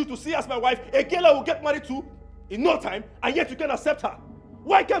I want you to see as my wife. A girl I will get married to in no time. And yet you can accept her.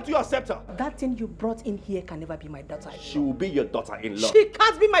 Why can't you accept her? That thing you brought in here can never be my daughter-in-law. She will be your daughter-in-law. She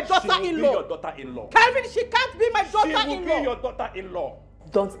can't be my daughter-in-law. She will be your daughter-in-law. Kevin, she can't be my daughter-in-law. She will be your daughter-in-law.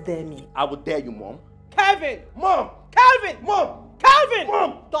 Don't dare me. I will dare you, Mom. Kevin! Mom! Kelvin! Mom! Kelvin!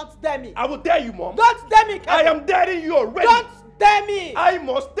 Mom! Don't dare me. I will dare you, Mom. Don't dare me, Kelvin. I am daring you already. Don't dare me. I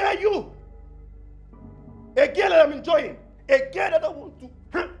must dare you. A girl that I'm enjoying. A girl that I want to.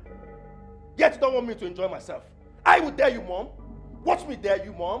 Yet you don't want me to enjoy myself. I will dare you, Mom. Watch me dare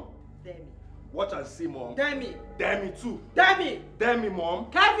you, Mom. Dare me. Watch and see, Mom. Dare me. Dare me too. Dare me. Dare me, Mom.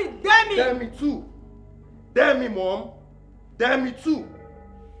 Kevin, dare me. Dare me too. Dare me, Mom. Dare me too.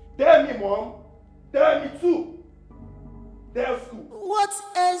 Dare me, Mom. Dare me too. Dare school. What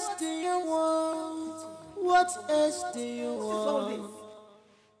else do you want? What else do you want?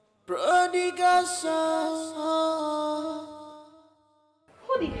 Prodigal son.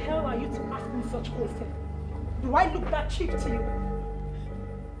 Who the hell are you to ask me such questions? Do I look that cheap to you?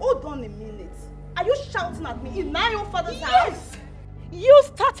 Hold on a minute. Are you shouting at me in my own father's house? Yes! You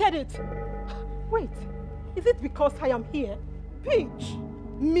started it! Wait, is it because I am here? Peach!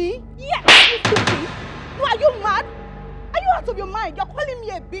 Me? Yes! You stupid! No, are you mad? Are you out of your mind? You're calling me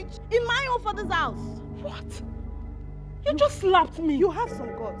a bitch in my own father's house. What? You just slapped me. You have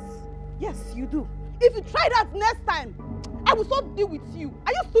some guts. Yes, you do. If you try that next time, I will so deal with you.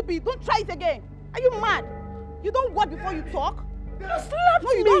 Are you stupid? Don't try it again. Are you mad? You don't watch before you talk? You slapped me.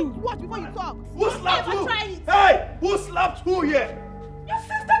 No, you don't watch before you talk. Who slapped who? Try it. Hey! Who slapped who here? Your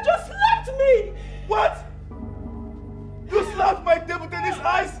sister just slapped me. What? You slapped my table tennis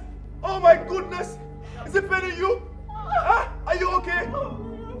eyes? Oh my goodness! Is it paining you? Huh? Are you okay?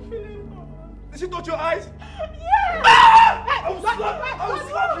 Did she touch your eyes? Yes! Ah! I will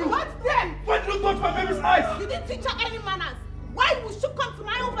slap you! What's them? Why did you touch my baby's eyes? You didn't teach her any manners. Why would she come to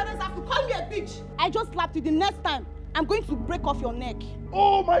my own father's house to call me a bitch? I just slapped you. The next time, I'm going to break off your neck.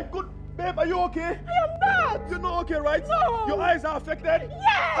 Oh my good babe, are you okay? I am not. You're not okay, right? No. Your eyes are affected?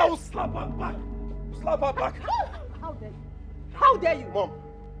 Yes. I will slap her back. Slap her back. How dare you? How dare you? Mom,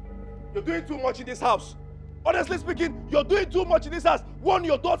 you're doing too much in this house. Honestly speaking, you're doing too much in this house. Warn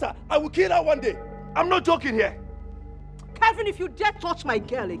your daughter. I will kill her one day. I'm not joking here. Kevin, if you dare touch my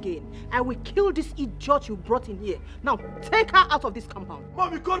girl again, I will kill this idiot you brought in here. Now, take her out of this compound.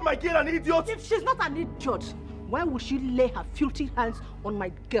 Mom, you called my girl an idiot? If she's not an idiot, why would she lay her filthy hands on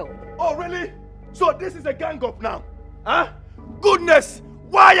my girl? Oh, really? So this is a gang up now? Huh? Goodness!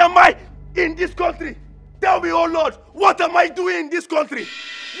 Why am I in this country? Tell me, oh Lord, what am I doing in this country?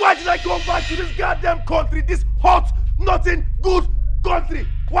 Why did I come back to this goddamn country, this hot, nothing good country?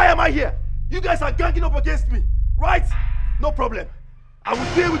 Why am I here? You guys are ganging up against me, right? No problem. I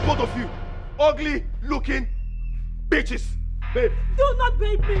will deal with both of you. Ugly looking bitches. Babe. Do not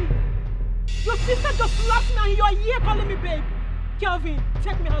babe me. Your sister just slapped me and you are here calling me babe. Kelvin,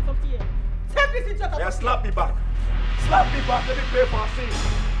 take me out of here. Take this idiot out of here. Slap me back. Slap me back. Let me pay for our sins.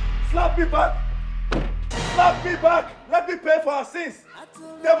 Slap me back. Slap me back. Let me pay for our sins.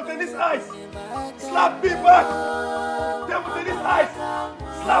 Devil in his eyes. Slap me back. Devil in his eyes.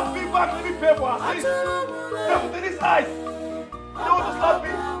 Slap me back. Let me pay for our sins. Devil in his eyes. You want to slap me?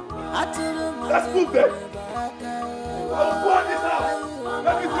 Let's move then. I will go on this house.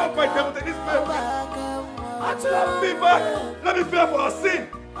 Let me drop my devil in his face. Slap me back. Let me pay for our sin.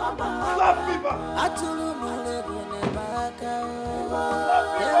 Slap me back.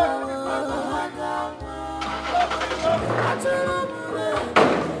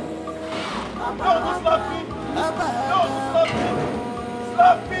 Don't slap me. Don't slap me.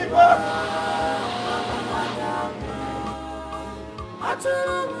 Slap me back.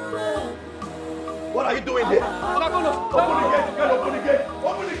 What are you doing there? Open the gate. You can't open the gate.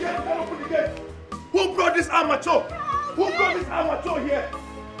 Open the gate. You can't open the gate. Who brought this amateur? Who brought this amateur here?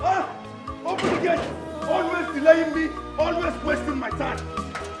 Huh? Open the gate. Always delaying me. Always wasting my time.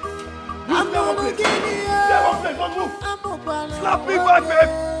 You stay one place. Stay one place. Don't move. Slap me back, babe.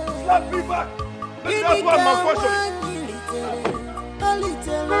 Slap me back. That's why I'm unfortunate.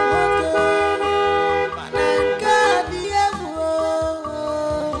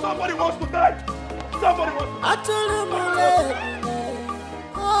 Somebody wants to die. Somebody wants to...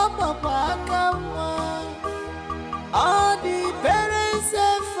 Oh, Papa, come on. All the parents'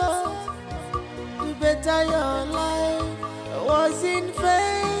 effort to better your life was in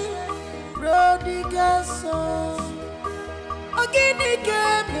vain. Prodigal son. Oginike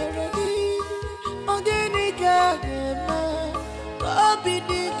meredi, oginike gema,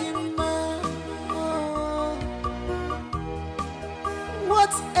 obidigima.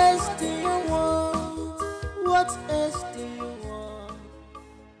 What else do you want? What else do you want?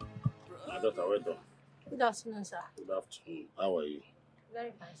 My daughter, well done. Good afternoon, sir. Good afternoon. How are you?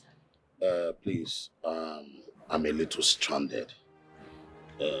 Very fine, sir. Please, I'm a little stranded.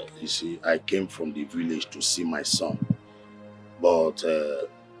 You see, I came from the village to see my son. But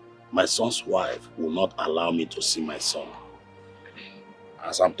my son's wife will not allow me to see my son.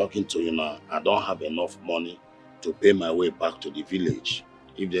 As I'm talking to you now, I don't have enough money to pay my way back to the village.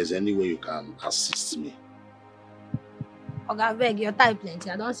 If there's any way you can assist me. Okay, I beg, your time plenty.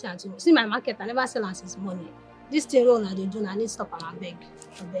 I don't see until see my market. I never sell us his money. This thing roll I do, I need to stop and I beg.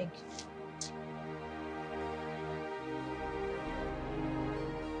 I beg.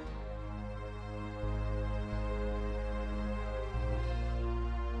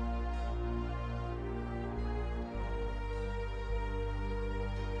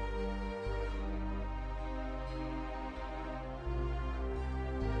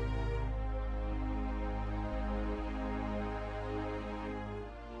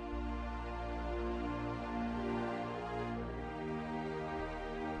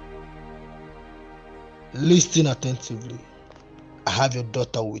 Listen attentively. I have your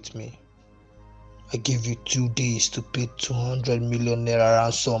daughter with me. I give you 2 days to pay 200 million naira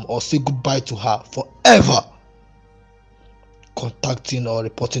ransom or say goodbye to her forever. Contacting or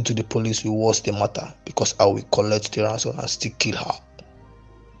reporting to the police will worse the matter because I will collect the ransom and still kill her.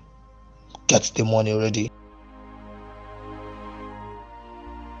 Get the money ready.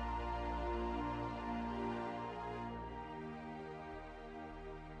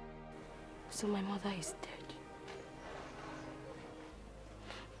 So my mother is dead.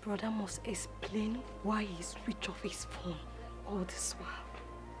 Brother must explain why he switched off his phone all this while.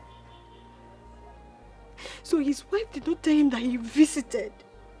 So his wife did not tell him that he visited.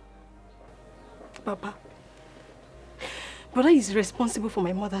 Baba, brother is responsible for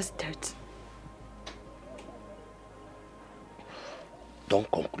my mother's death. Don't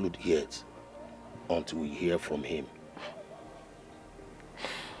conclude yet until we hear from him.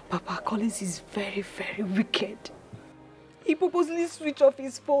 Papa, Collins is very, very wicked. He purposely switched off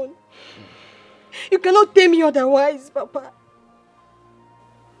his phone. You cannot tell me otherwise, Papa.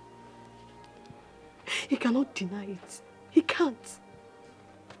 He cannot deny it. He can't.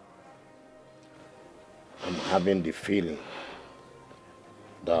 I'm having the feeling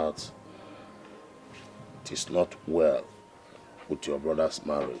that it is not well with your brother's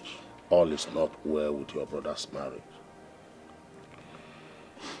marriage. All is not well with your brother's marriage.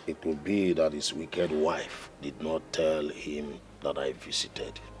 It could be that his wicked wife did not tell him that I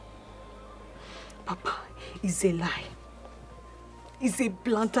visited. Papa, it's a lie. It's a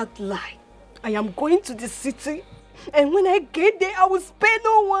blatant lie. I am going to the city, and when I get there, I will spare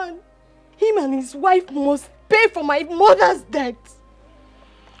no one. Him and his wife must pay for my mother's death.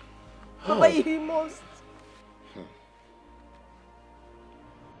 Papa, he must.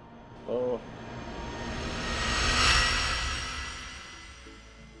 Oh.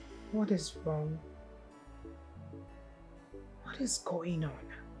 What is wrong? What is going on?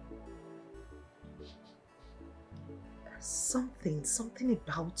 Something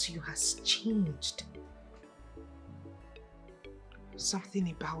about you has changed. Something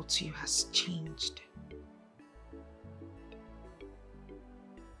about you has changed.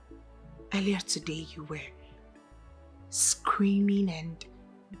 Earlier today you were screaming and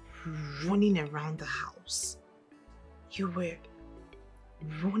running around the house. You were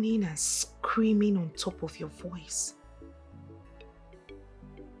running and screaming on top of your voice.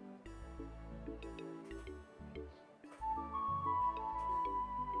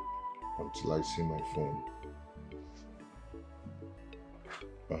 Until I see my phone,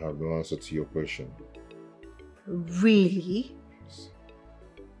 I have no answer to your question. Really?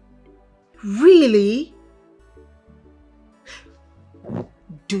 Really?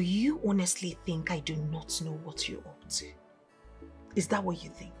 Do you honestly think I do not know what you're up to? Is that what you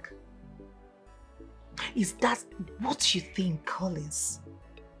think? Is that what you think, Collins?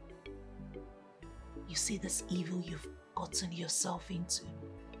 You see this evil you've gotten yourself into?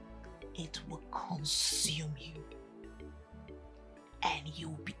 It will consume you. And you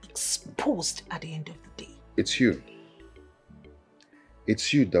will be exposed at the end of the day. It's you.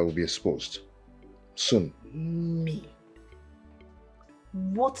 It's you that will be exposed. Soon. Me.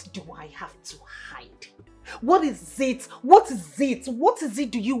 What do I have to hide? What is it? What is it? What is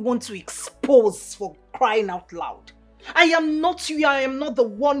it do you want to expose, for crying out loud? I am not you. I am not the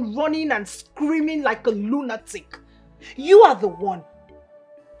one running and screaming like a lunatic. You are the one.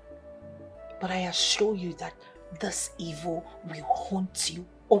 But I assure you that this evil will haunt you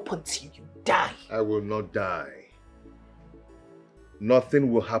up until you die. I will not die.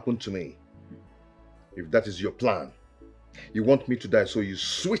 Nothing will happen to me. If that is your plan, you want me to die so you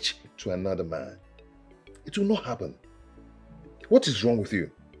switch to another man. It will not happen. What is wrong with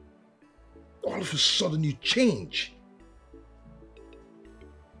you? All of a sudden you change.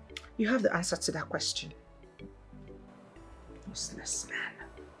 You have the answer to that question. Useless man.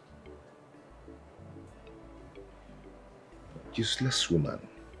 Useless woman.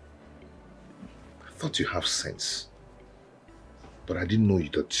 I thought you have sense. But I didn't know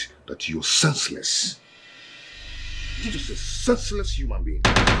that you're senseless. You're just a senseless human being.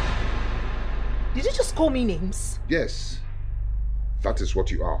 Did you just call me names? Yes. That is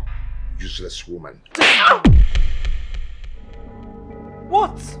what you are. Useless woman.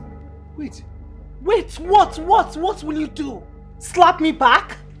 What? Wait. Wait, what? What will you do? Slap me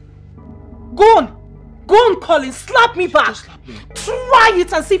back? Go on, Colin, slap me back. Slap me. Try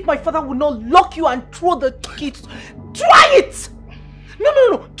it and see if my father will not lock you and throw the keys. Try it!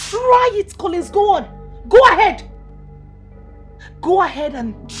 No. Try it, Collins. Go on. Go ahead. Go ahead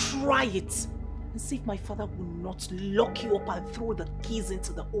and try it. And see if my father will not lock you up and throw the keys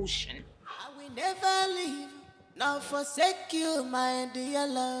into the ocean. I will never leave, nor forsake you, my dear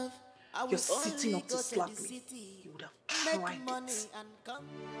love. You're sitting up to slap me. You would have tried it.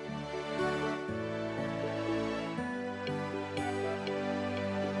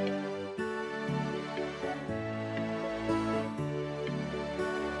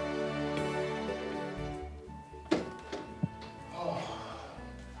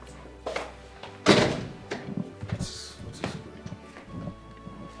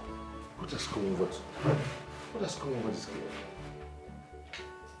 What has come over this girl?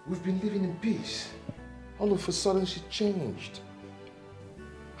 We've been living in peace. All of a sudden she changed.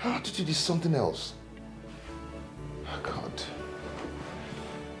 How did you do something else? Oh God.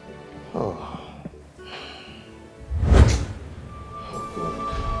 Oh. Oh God.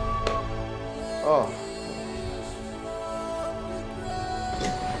 Oh.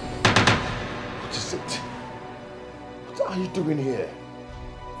 What is it? What are you doing here?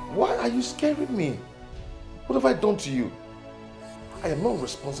 Why are you scaring me? What have I done to you? I am not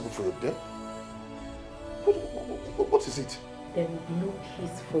responsible for your death. What is it? There will be no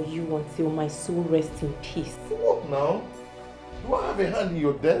peace for you until my soul rests in peace. What now? Do I have a hand in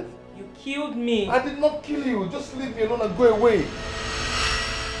your death? You killed me. I did not kill you. Just leave me alone and go away.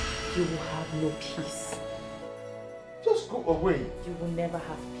 You will have no peace. Just go away. You will never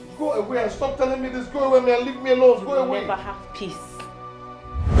have peace. Go away and stop telling me this. Go away and leave me alone. Go away. You will never have peace.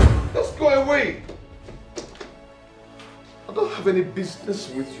 Just go away. I don't have any business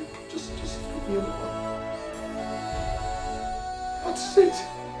with you. Just leave me alone. That's it.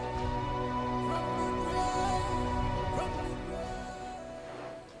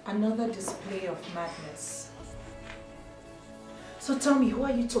 Another display of madness. So tell me, who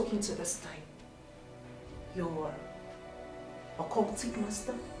are you talking to this time? Your occultic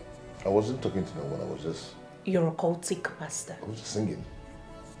master? I wasn't talking to no one. I was just... Your occultic master? I was just singing.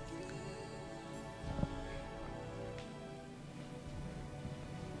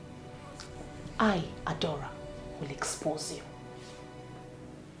 I, Adora, will expose you.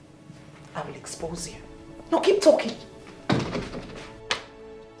 I will expose you. No, keep talking.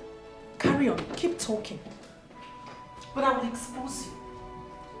 Carry on, keep talking. But I will expose you.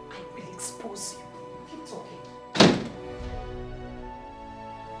 I will expose you. Keep talking.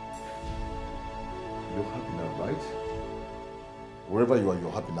 You're happy now, right? Wherever you are,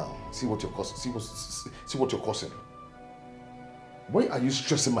 you're happy now. See what you're causing. See what you're causing. Why are you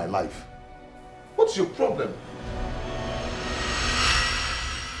stressing my life? What's your problem?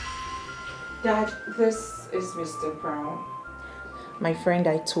 Dad, this is Mr. Brown. My friend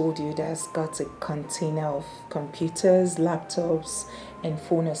I told you that's got a container of computers, laptops, and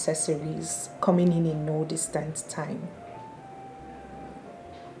phone accessories coming in no distant time.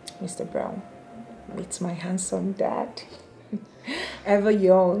 Mr. Brown, meet my handsome dad. Ever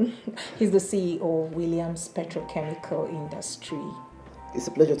young. He's the CEO of Williams Petrochemical Industry. It's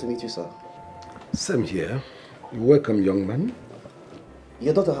a pleasure to meet you, sir. Same here. Welcome, young man.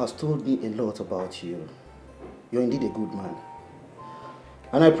 Your daughter has told me a lot about you. You're indeed a good man.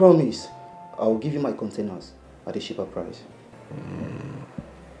 And I promise, I will give you my containers at a cheaper price.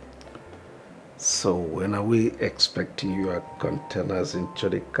 So when are we expecting your containers into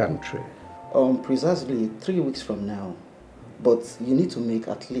the country? Precisely 3 weeks from now. But you need to make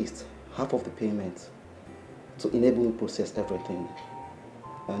at least half of the payment to enable me to process everything.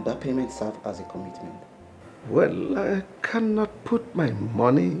 And that payment serves as a commitment. Well, I cannot put my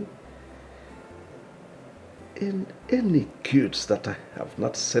money in any goods that I have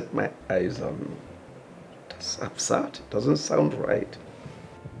not set my eyes on. That's absurd. It doesn't sound right.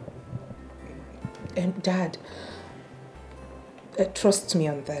 And Dad, trust me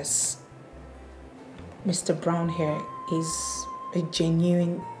on this. Mr. Brown here is a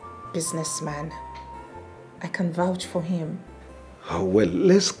genuine businessman. I can vouch for him. Oh, well,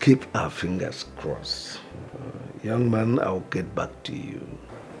 let's keep our fingers crossed. Young man, I'll get back to you.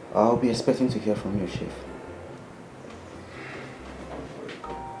 I'll be expecting to hear from you, Chief.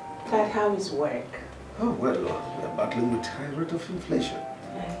 Dad, how is work? Oh, well, we're battling with high rate of inflation.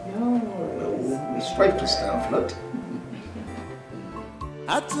 I know. We strive to stay afloat.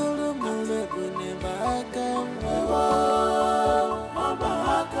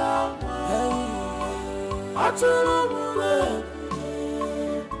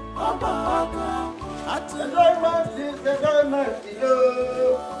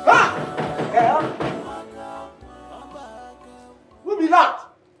 Who be that?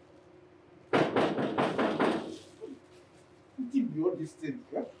 All these things,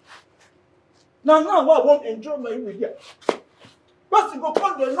 yeah? Now I won't enjoy my media. First you go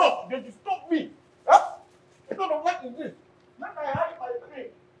call the law, they disturb me. Huh? I don't know what is this. Then I hide my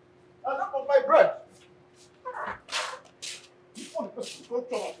drink. I don't of my bread. This one is supposed to go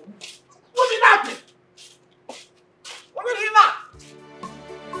trouble for me. What is that? What is that?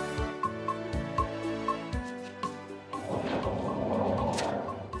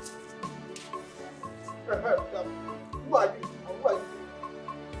 Who are you? Who are you?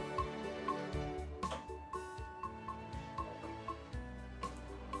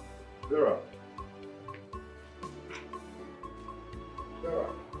 Vera. Vera.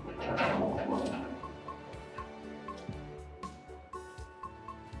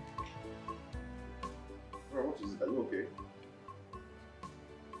 Vera, what is it? Are you okay?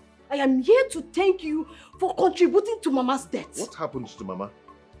 I am here to thank you for contributing to Mama's death. What happened to Mama?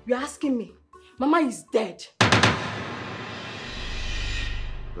 You're asking me. Mama is dead.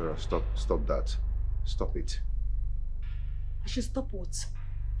 Vera, stop that. Stop it. I should stop what?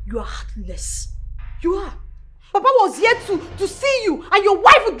 You are heartless. You are. Papa was here to see you and your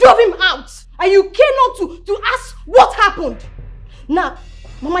wife drove him out. And you came out to ask what happened. Now,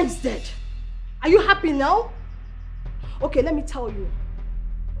 Mama is dead. Are you happy now? Okay, let me tell you.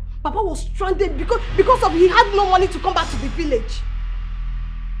 Papa was stranded because of he had no money to come back to the village.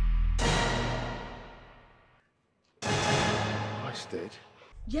 Mama's dead?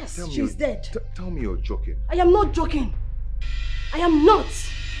 Yes, she's dead. Tell me you're joking. I am not joking. I am not.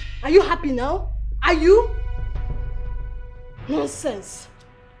 Are you happy now? Are you? Nonsense.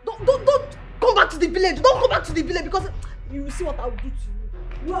 Don't come back to the village. Don't come back to the village because you will see what I will do to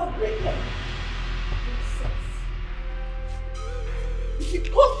you. You are wicked. Nonsense. If you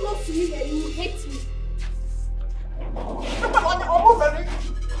come close to me, then you will hate me.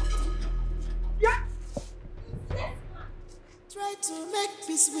 Yeah. Try to make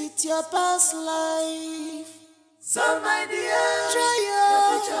peace with your past life. So my dear, try your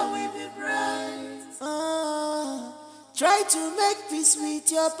future will be bright. Try to make peace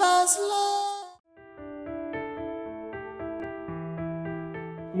with your past life.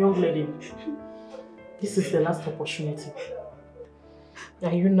 Young lady, this is the last opportunity.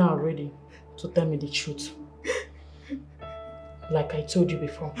 Are you now ready to tell me the truth? Like I told you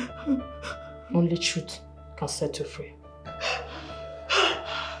before, only truth can set you free.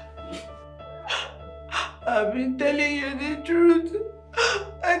 I've been telling you the truth.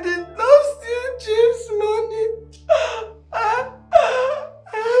 I did not steal Chief's money. I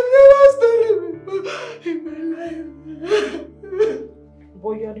have never stolen before in my life.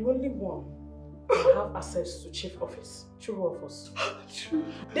 But you are the only one who have access to chief office. True of us.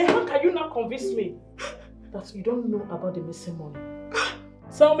 Then how can you now convince me that you don't know about the missing money?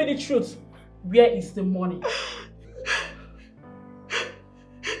 Tell me the truth. Where is the money?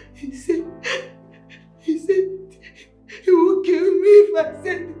 He said he will kill me if I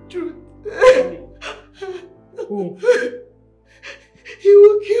said the truth. Who? He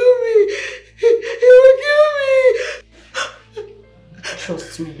will kill me. He will kill me.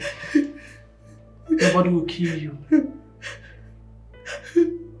 Trust me. Nobody will kill you.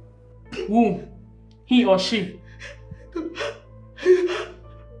 Who? He or she? I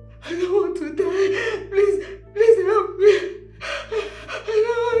don't want to die. Please help me. I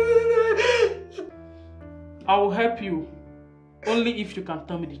don't want to die. I will help you. Only if you can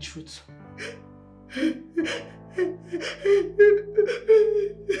tell me the truth.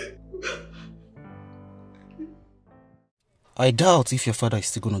 I doubt if your father is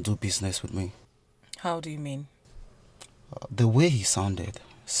still going to do business with me. How do you mean? The way he sounded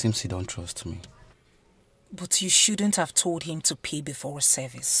seems he don't trust me. But you shouldn't have told him to pay before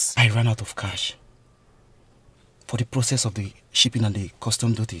service. I ran out of cash for the process of the shipping and the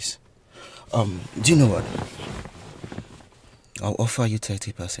custom duties. Do you know what? I'll offer you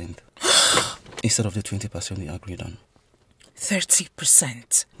 30% instead of the 20% we agreed on.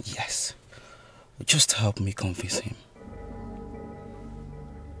 30%? Yes. Just help me convince him.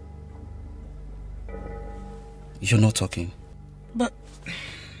 You're not talking. But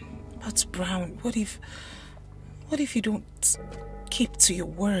Brown, what if you don't keep to your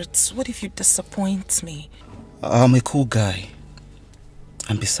words? What if you disappoint me? I'm a cool guy.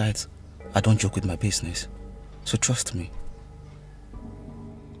 And besides, I don't joke with my business. So trust me.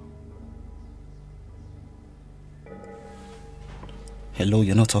 Hello,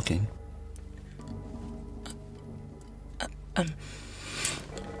 you're not talking.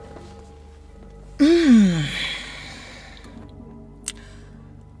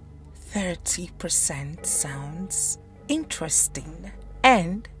 30% sounds interesting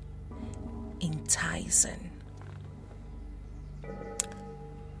and enticing.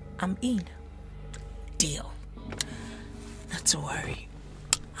 I'm in. Deal. Not to worry.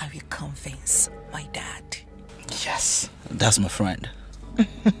 I will convince my dad. Yes, that's my friend.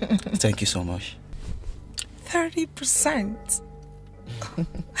 Thank you so much. 30%.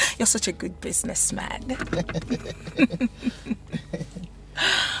 You're such a good businessman.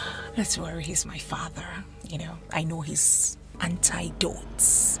 Not to worry, he's my father. You know, I know his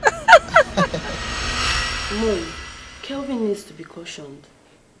antidotes. Mom, Kelvin needs to be cautioned.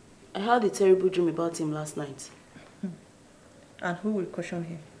 I had a terrible dream about him last night. And who will caution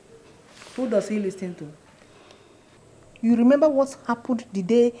him? Who does he listen to? You remember what happened the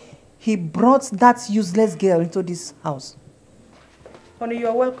day he brought that useless girl into this house? Honey,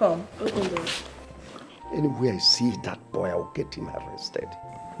 you're welcome. Open door. Anywhere I see that boy, I'll get him arrested.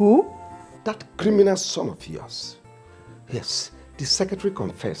 Who? That criminal son of yours. Yes, the secretary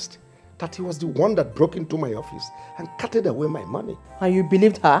confessed that he was the one that broke into my office and carted away my money. And you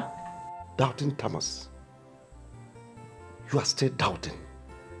believed her? Doubting Thomas. You are still doubting,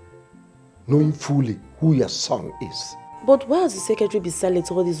 knowing fully who your son is. But why has the secretary been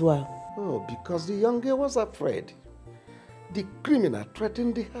silent all this while? Oh, because the young girl was afraid. The criminal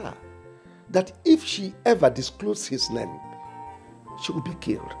threatened her that if she ever disclosed his name, she would be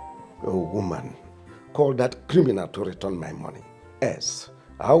killed. Oh, woman, call that criminal to return my money. Else,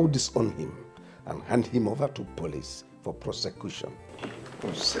 I will disown him and hand him over to police for prosecution.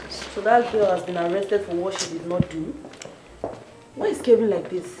 So that girl has been arrested for what she did not do? Why is Kevin like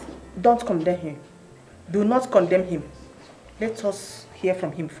this? Don't condemn him. Do not condemn him. Let us hear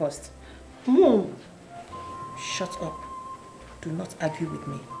from him first. Mom! Shut up. Do not argue with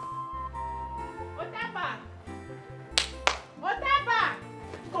me. Otaba! Otaba!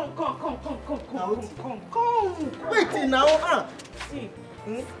 Come. Wait now, huh? See,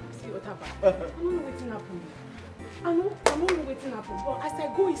 Otaba. I don't know what's happening. I don't know what's happening. But as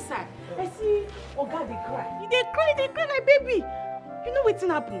I go inside, I see Oga dey cry. They cry like baby. You know what's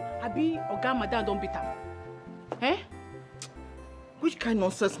happening? Abi Oga Madam don't beat am. Eh? Which kind of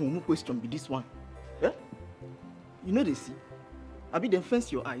nonsense mumu question be this one? Eh? You know they see? Abi dem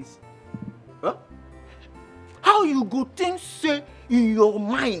fence your eyes. Huh? How you go think say in your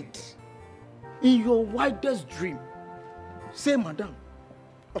mind, in your wildest dream, say madam,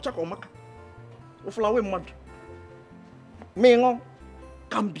 Ochakomaka, Oflawe mad, Mengo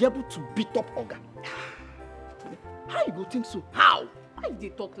can be able to beat up Oga. How you go think so? How? Why they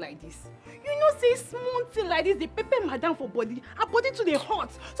talk like this? You know say small thing like this, they pepper madam for body. Her body to the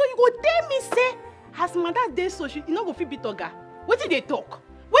hot. So you go tell me say, as madam dey so she no go fit beat Oga. Wetin they talk?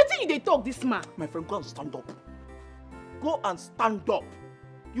 Wetin you dey talk this man? My friend, go and stand up. Go and stand up.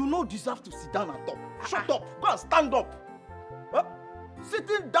 You no deserve to sit down and talk. Shut up. Go and stand up. Huh?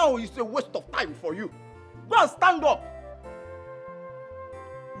 Sitting down is a waste of time for you. Go and stand up.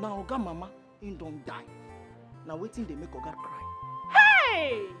 Now Oga mama, he don't die. Now waiting they make Oga cry.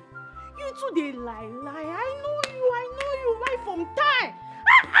 Hey! You two they lie. I know you right from time.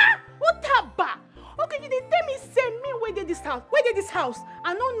 Otaba! Okay, you dey tell me say me where dey this house?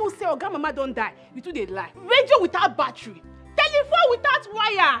 I don't know say Oga mama don't die. You two they lie. Radio without battery. Telephone without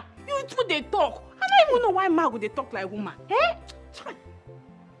wire. You two they talk. I don't even know why man would they talk like woman. Eh?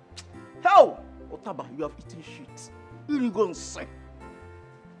 Hell! Otaba, you have eaten shit. You really go and say.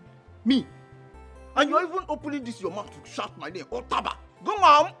 Me, And you're even opening this your mouth to shout my name. Oh, Taba. Go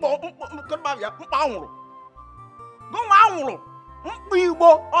on,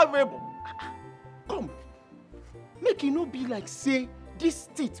 come. Make it not be like say this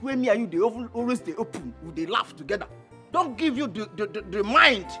teeth where me and you they always they open, they laugh together. Don't give you the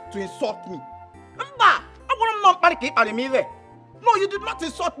mind to insult me. I want not panic at me there. No, you did not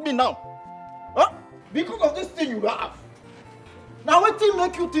insult me now. Huh? Because of this thing you have. Now what thing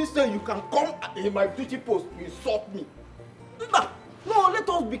make you think say you can come in my duty post to insult me? No, let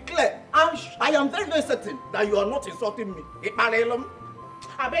us be clear. I am very, very certain that you are not insulting me.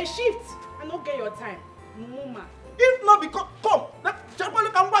 I beg shift. I don't get your time. Mama. If not because come,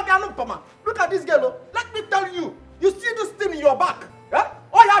 look at this girl. Let me tell you. You see this thing in your back? Eh?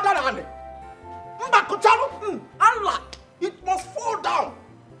 Oh yeah, that Allah, it must fall down.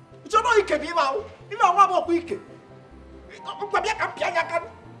 You know you can give out.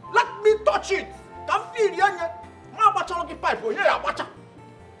 Let me touch it. Can feel you. Ma watch on the pipe. Oh yeah, watch. Man,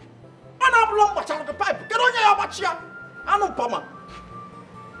 I'm long watch on the pipe. Get on your watch here. I know Pama.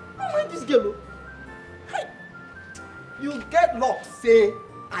 Oh my this girl. Hey. You get luck. Say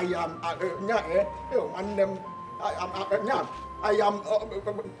I am. I am.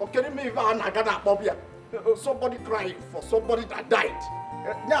 Okay, me somebody crying for somebody that died.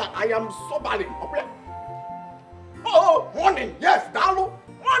 Now I am somebody. Oh, morning. Yes, Dalo.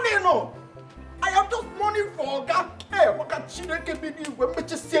 Morning, no. I am just mourning for God. Hey, what can children be doing when we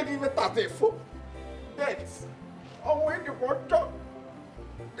just say even that for? That's oh, when you want to.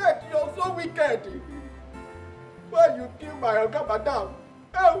 That you're so wicked. Why you kill my Oga Madam?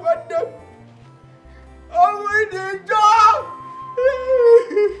 I want them. Oh, we need job.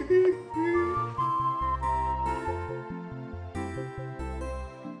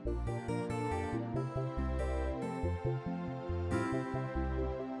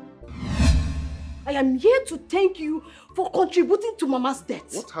 I am here to thank you for contributing to Mama's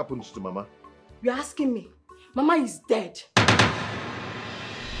death. What happens to Mama? You're asking me. Mama is dead.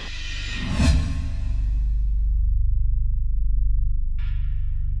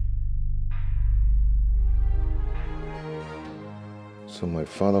 So my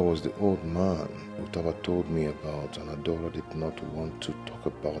father was the old man Utaba told me about, and Adora did not want to talk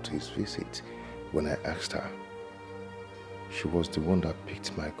about his visit when I asked her. She was the one that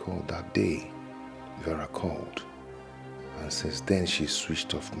picked my call that day. Vera called, and since then she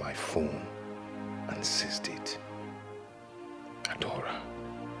switched off my phone and seized it. Adora,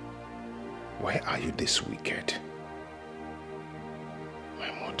 why are you this wicked?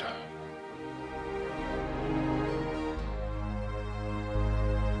 My mother.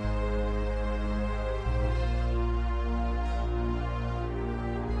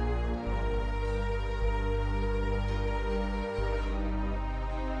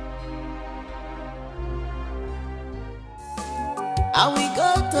 I will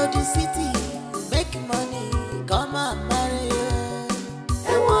go to the city, make money, come and marry you.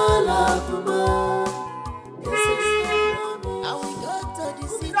 And one love more. This is my promise. I will go to the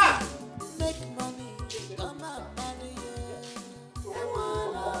city, make money, come and marry you. And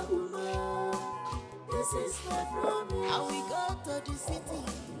one love more. This is my promise. I will go to the city,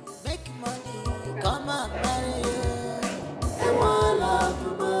 make money, come and marry you. And one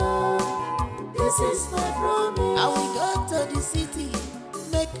love more. This is my promise. I will go to the city,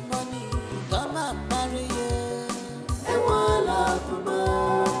 make money, come and marry you. And one love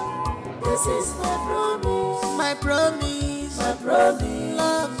more. This is my promise. My promise. My promise.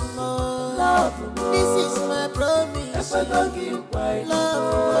 Love more. Love more. This is my promise.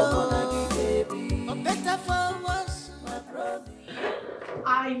 Love more. For better, for worse. My promise.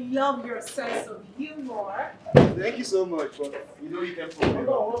 I love your sense of humor. Thank you so much. You know you can forgive.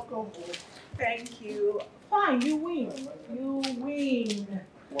 Welcome. Thank you. Fine, you win. You win.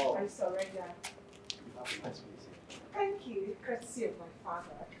 Wow. I surrender. Thank you. Courtesy of my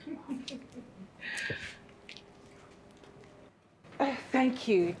father. Thank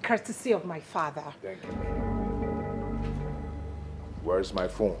you. Courtesy of my father. Thank you. Where is my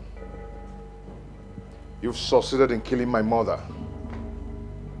phone? You've succeeded in killing my mother.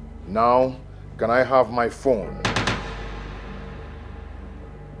 Now, can I have my phone?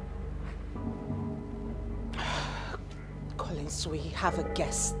 Collins, we have a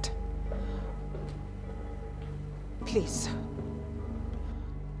guest. Please.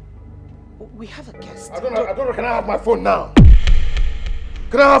 We have a guest. I don't know. Can I have my phone now?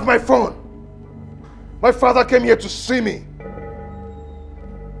 Can I have my phone? My father came here to see me.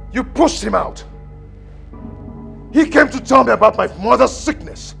 You pushed him out. He came to tell me about my mother's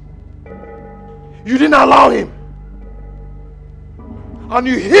sickness. You didn't allow him. And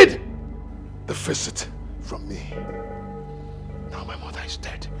you hid the visit from me. Now my mother is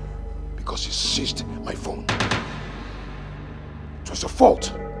dead because she seized my phone. It was your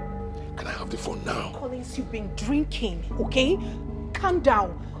fault. Can I have the phone now? Collins, you've been drinking, okay? Calm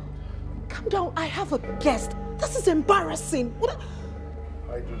down. Calm down. I have a guest. This is embarrassing.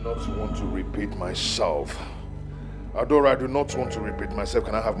 I do not want to repeat myself. Adora, I do not want to repeat myself.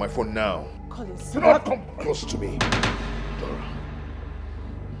 Can I have my phone now? Collins, do not come close to me. Adora.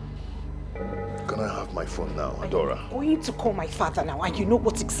 Can I have my phone now, Adora? I'm going to call my father now, and you know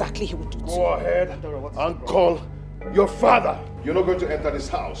what exactly he will do to you. Go ahead and call your father. You're not going to enter this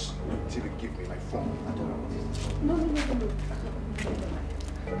house until you give me my phone. Adora, no.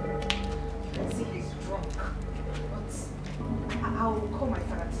 I see he's drunk. But I'll call my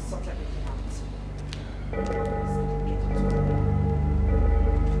father to sort everything out.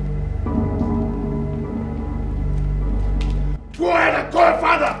 Go ahead and call your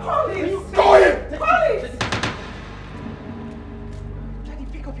father! Collins! Go in! Collins! Daddy,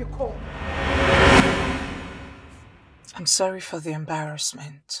 pick up your call. I'm sorry for the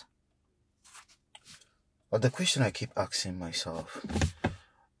embarrassment. But the question I keep asking myself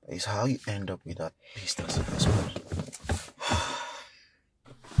is how you end up with that beast as a husband.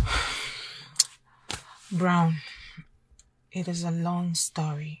 Brown, it is a long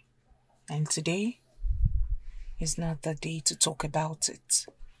story, and today is not the day to talk about it.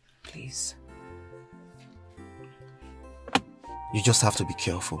 Please. You just have to be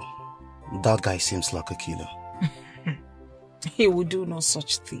careful. That guy seems like a killer. He will do no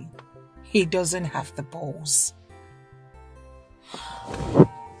such thing. He doesn't have the balls.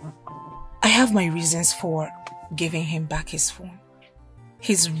 I have my reasons for giving him back his phone.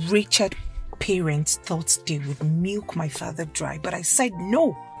 His wretched parents thought they would milk my father dry, but I said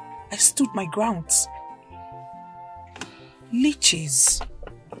no. I stood my grounds. Leeches.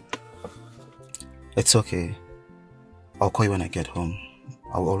 It's okay. I'll call you when I get home.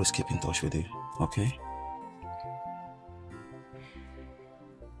 I will always keep in touch with you, okay?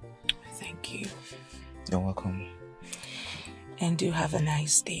 Thank you. You're welcome. And do have a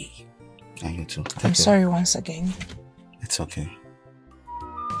nice day. And you too. I'm sorry once again. It's okay.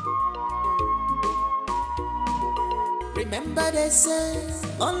 Remember they say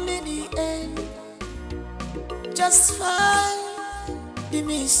only the end just fine. The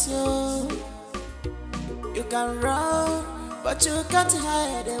miss you. You can run, but you can't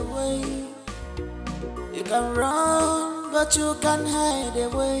hide away. You can run, but you can't hide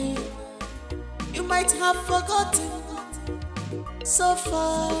away. You might have forgotten so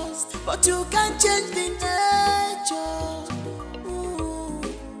fast, but you can't change the nature. Ooh.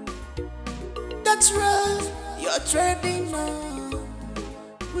 That's right, you're treading on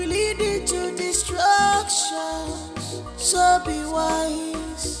will lead you to destruction. So be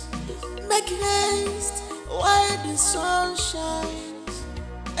wise, make haste while the sun shines.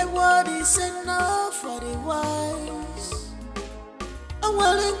 A word is enough for the wise. I'm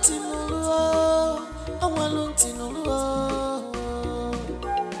willing to know, I'm willing to know.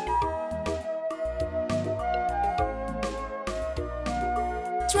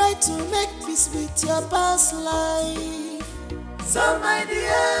 Try to make peace with your past life. So my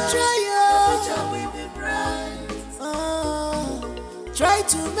dear, try your future will be bright. Try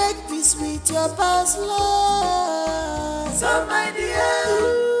to make peace with your past life. So my dear,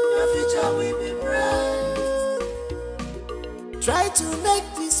 your future will be bright. Try to make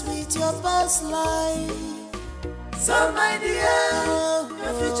peace with your past life. So my dear,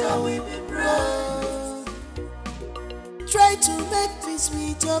 your future will be bright. Try to make peace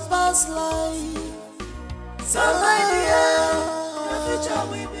with your past life. So my dear, your future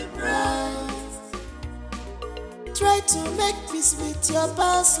will be bright. Try to make peace with your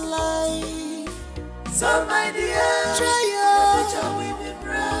past life. So my dear, try your future will be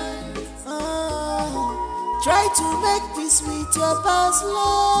bright. Try to make peace with your past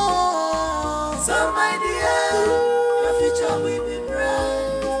life. So my dear, your future will be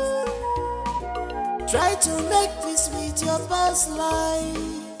bright. Try to make peace with your past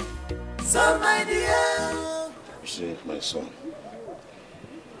life. So my dear. You see, my son,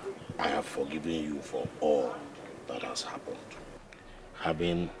 I have forgiven you for all that has happened.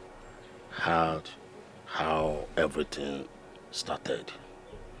 Having heard how everything started,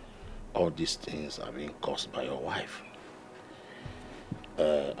 all these things are being caused by your wife.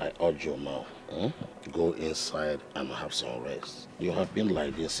 I urge you now, go inside and have some rest. You have been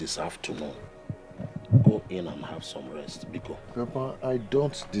like this since afternoon. Go in and have some rest, Biko. Papa, I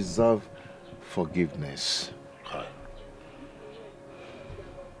don't deserve forgiveness. Hi.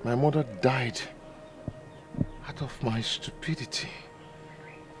 My mother died out of my stupidity.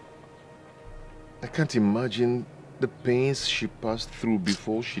 I can't imagine the pains she passed through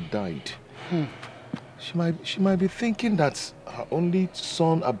before she died. She might be thinking that her only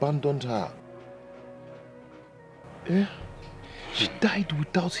son abandoned her. Yeah? She died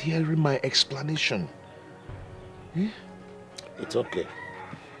without hearing my explanation. Yeah? It's okay.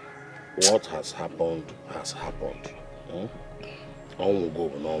 What has happened has happened. On we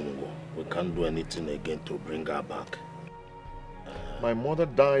go, on we go. We can't do anything again to bring her back. My mother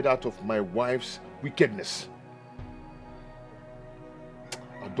died out of my wife's wickedness.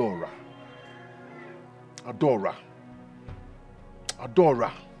 Adora.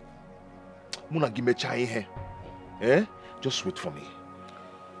 Muna gimecha ihe. Eh? Just wait for me.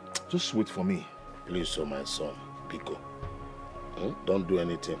 Just wait for me. Please, my son, Pico. Don't do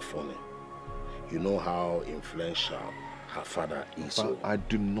anything funny. You know how influential her father is. But I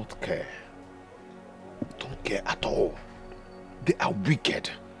do not care. Don't care at all. They are wicked.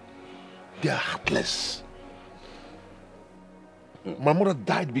 They are heartless. My mother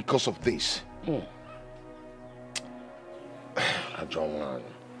died because of this. I don't want.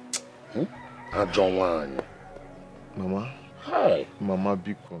 I don't want. Mama? Hi. Mama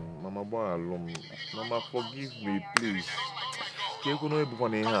Beacon. Mama boy alone. Mama forgive me, please. Can't go no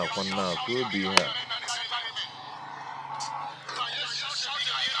everyone in here for now. Could be here.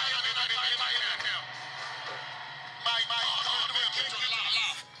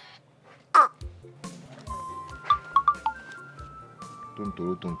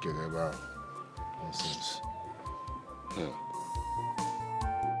 Don't care about nonsense.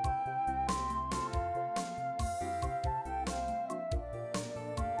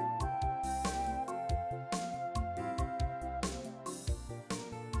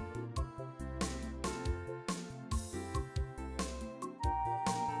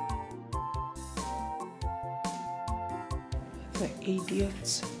 The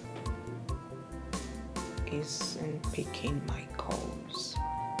idiot isn't picking my calls.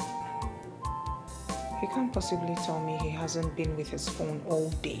 He can't possibly tell me he hasn't been with his phone all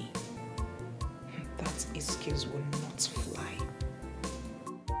day. That excuse will not fly.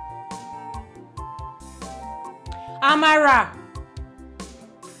 Amara!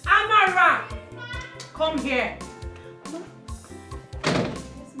 Amara! Come here.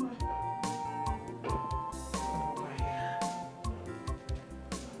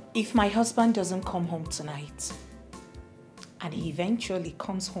 If my husband doesn't come home tonight, and he eventually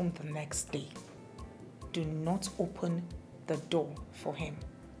comes home the next day, do not open the door for him.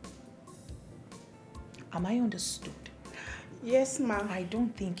 Am I understood? Yes, ma'am. I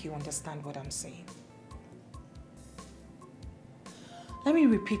don't think you understand what I'm saying. Let me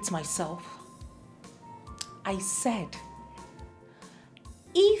repeat myself. I said,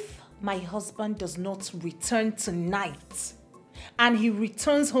 if my husband does not return tonight, and he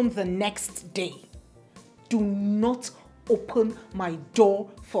returns home the next day, do not open my door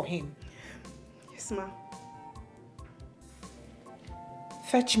for him. Yes, ma'am.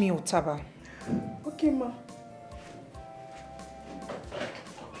 Fetch me Otaba. Okay, ma'am.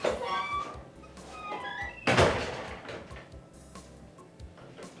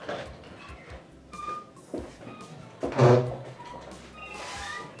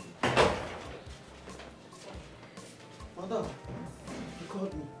 Madam, you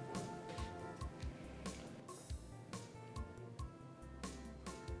called me.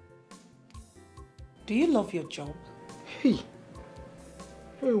 Do you love your job? Hey,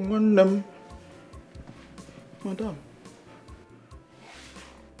 one madam.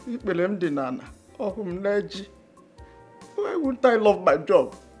 Why wouldn't I love my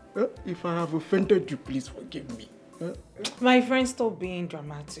job? If I have offended you, please forgive me. My friend, stop being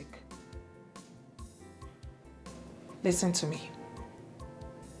dramatic. Listen to me.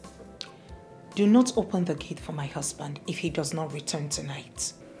 Do not open the gate for my husband if he does not return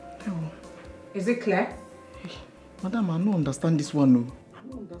tonight. Is it clear? Madam, I don't understand this one. No. I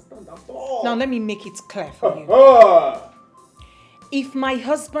don't understand at all. Now let me make it clear for you. If my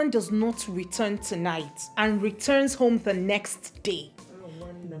husband does not return tonight and returns home the next day,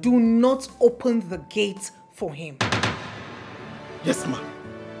 do not open the gate for him. Yes, ma'am.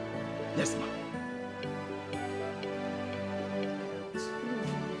 Yes, ma'am.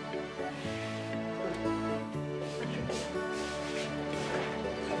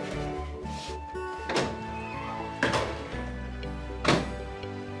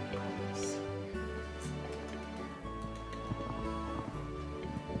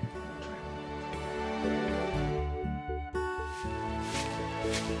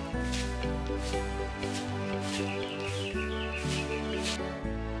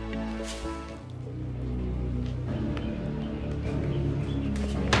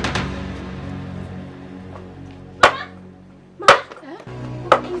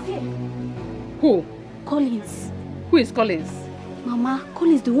 He's here. Who? Collins. Who is Collins? Mama,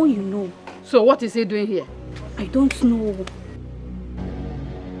 Collins, the one you know. So what is he doing here? I don't know.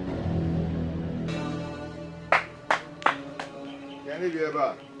 Can you get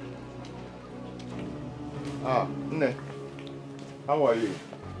back? Ah, Nne. How are you?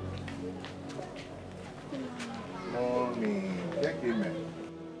 Morning. Thank you, man.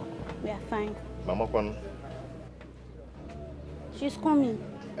 We are fine. Mama Kwan. She's coming.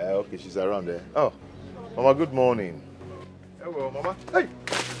 Okay, she's around there. Oh, Mama, good morning. Hello, Mama. Hey!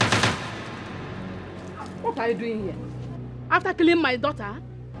 What are you doing here? After killing my daughter?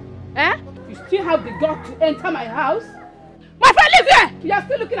 Eh? You still have the guts to enter my house? My friend lives here! You are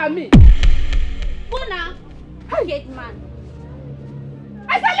still looking at me. Go now. Gate man.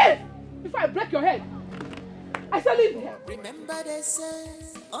 I said leave! Before I break your head. I said leave here. Remember they say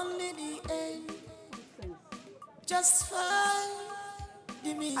only the end. Just fine.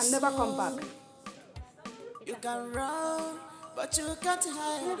 Give me I'll never come back. You can run, but you can't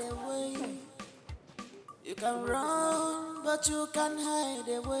hide away. You can run, but you can't hide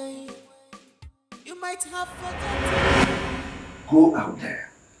away. You might have forgotten. Go out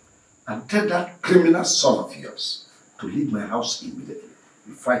there and tell that criminal son of yours to leave my house immediately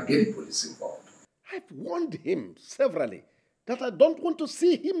before I get the police involved. I've warned him severally that I don't want to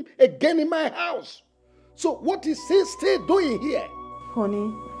see him again in my house. So what is he still doing here?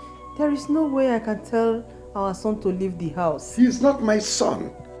 Honey, there is no way I can tell our son to leave the house. He is not my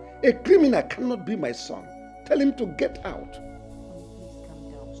son. A criminal cannot be my son. Tell him to get out. Please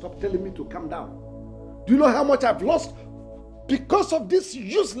calm down. Stop telling me to calm down. Do you know how much I've lost because of this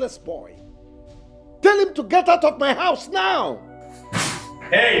useless boy? Tell him to get out of my house now.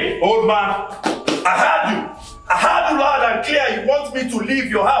 Hey, old man, I heard you. I heard you loud and clear. You want me to leave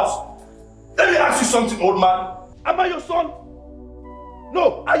your house. Let me ask you something, old man. Am I your son?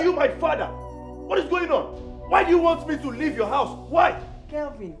 No, are you my father? What is going on? Why do you want me to leave your house? Why?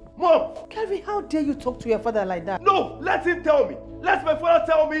 Kelvin. Mom. Kelvin, how dare you talk to your father like that? No, let him tell me. Let my father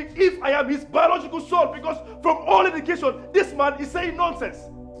tell me if I am his biological son, because from all indication, this man is saying nonsense.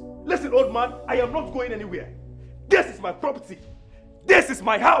 Listen, old man, I am not going anywhere. This is my property. This is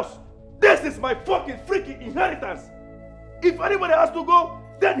my house. This is my fucking freaking inheritance. If anybody has to go,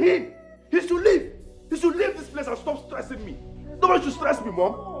 then he should leave. He should leave this place and stop stressing me. Nobody should stress me,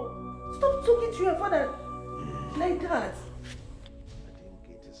 Mom. Oh, stop talking to your father like that.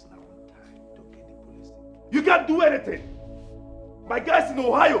 You can't do anything. My guys in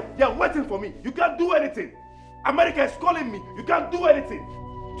Ohio, they are waiting for me. You can't do anything. America is calling me. You can't do anything.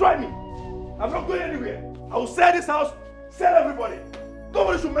 Try me. I'm not going anywhere. I will sell this house, sell everybody.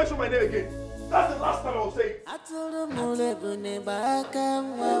 Nobody should mention my name again. That's the last time I will say it.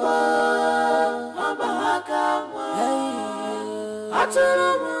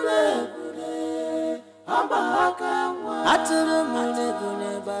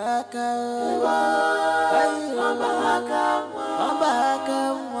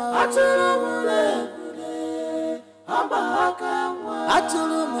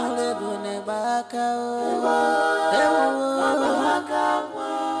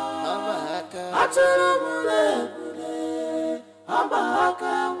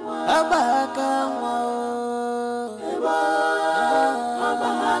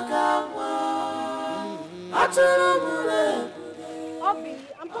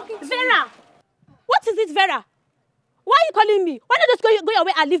 I'm talking to Vera! What is it, Vera? Why are you calling me? Why not just go your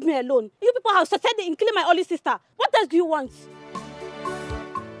way and leave me alone? You people have succeeded in killing my only sister. What else do you want?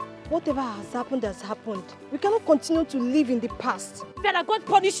 Whatever has happened. We cannot continue to live in the past. Vera, God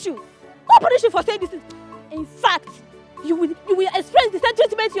punish you. God punish you for saying this. In fact, you will experience the same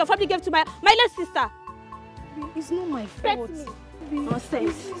treatment your family gave to my late sister. It's not my fault.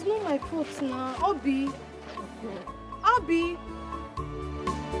 Nonsense. It's not my fault now. Obi. Obi.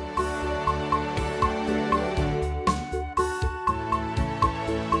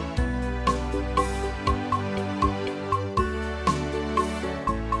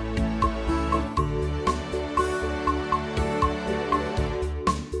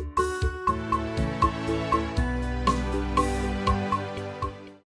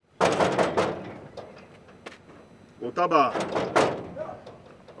 Otaba,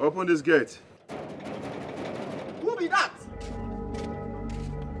 open this gate. Who be that?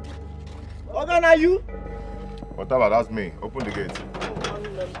 Oga, na you? Otaba, that's me. Open the gate.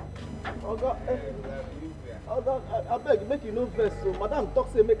 Oga, I beg, make you no vex. So, Madam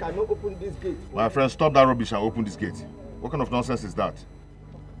talk say make I no open this gate. My friend, stop that rubbish and open this gate. What kind of nonsense is that?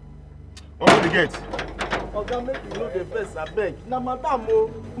 Open the gate. Oga, make you know the best, I beg. Now, madam,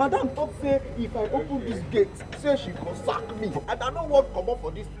 madam talk say if I open this gate, say she go sack me. And I don't want to come up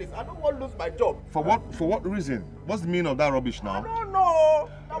for this place. I don't want to lose my job. For what reason? What's the meaning of that rubbish now? I don't know.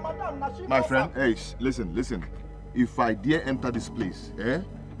 Now, madam, now she My friend, hey, listen. If I dare enter this place,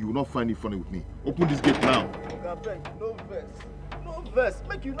 you will not find it funny with me. Open this gate now. Oga, beg, no verse. No verse.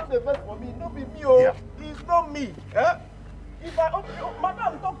 Make you know the verse for me. No be me, oh. Yeah. It's not me. If I open,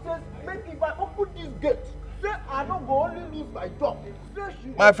 madam talk says, make if I open this gate, say I don't go only lose my job.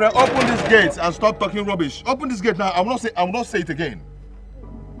 My friend, open this gate and stop talking rubbish. Open this gate now. I will not say it again.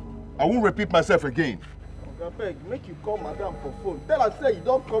 I won't repeat myself again. I beg, make you call madam for phone. Tell her say you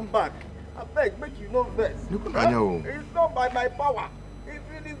don't come back. I beg, make you no vex. It's not by my power. If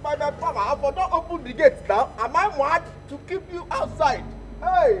it is by my power, I will not open the gate now. Am I mad to keep you outside?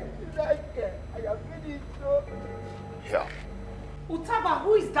 Hey, I am finished. Yeah. Utaba,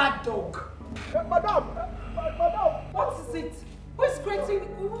 who is that dog? Madam, What is it? Who is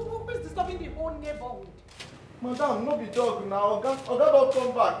disturbing the whole neighborhood? Madam, no be dog now. Oga don't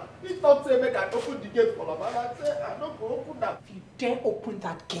come back. He don't say make I open the gate for him. And I say I don't go open that. If you dare open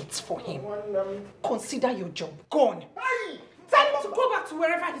that gate for him, consider your job gone. Hey! Tell him to go back to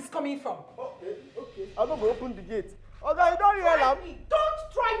wherever he's coming from. Okay. I don't go open the gate. Oga, you don't hear him.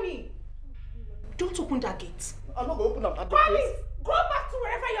 Don't try me. Don't open that gate. I don't go open them. Promise. Go back to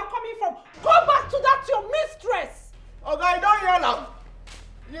wherever you're coming from. Go back to that your mistress. Oga, you don't hear him.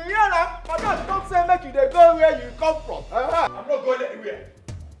 You hear that? Madam, don't say make you go where you come from. I'm not going anywhere.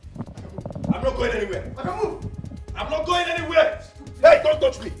 I'm not going anywhere. I can move. I'm not going anywhere. Hey, don't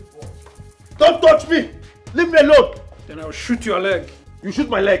touch me. Don't touch me. Leave me alone. Then I'll shoot your leg. You shoot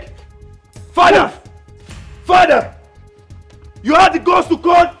my leg. Father! Father! You had the guts to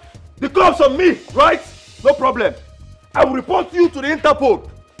call the cops on me, right? No problem. I will report you to the Interpol.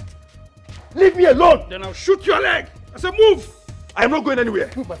 Leave me alone. Then I'll shoot your leg. I said move. I am not going anywhere.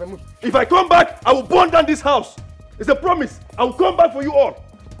 Move, my friend, move. If I come back, I will burn down this house. It's a promise. I will come back for you all.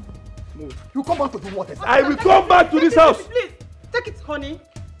 Move. You come back to do what? I will come back to this house. Please, take it, honey.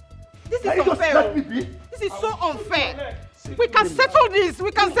 This is Can you just unfair. let me be? This is so unfair. We can settle this.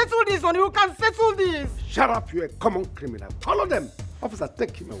 We can settle this, honey. We can settle this. Shut up, you're a common criminal. Follow them. Officer,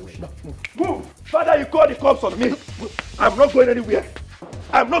 take him away. Move. Father, you call the cops on me. I'm not going anywhere.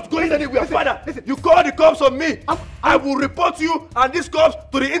 I'm not going anywhere, Father. You call the cops on me. I will report you and these cops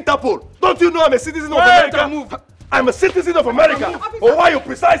to the Interpol. Don't you know I'm a citizen of America? Move. I'm a citizen of America. Or why you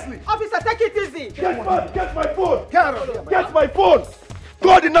precisely? Officer, take it easy. Get my phone. Get my phone.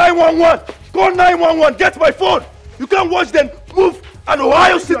 Call the 911. Call 911. Get my phone. You can't watch them move an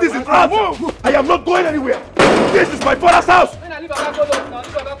Ohio citizen out. I am not going anywhere. This is my father's house.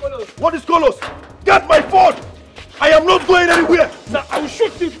 What is Colos? Get my phone. I am not going anywhere. Now, I will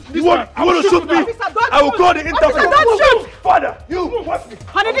shoot this. You want to shoot me? I will call the Interpol. Don't shoot. Father, you watch me.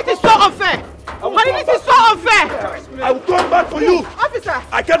 Honey, this is so unfair. Honey, this is so unfair. I will come back for you. Officer.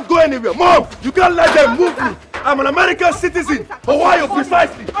 I can't go anywhere. Mom, you can't let them move me. I'm an American citizen. Ohio,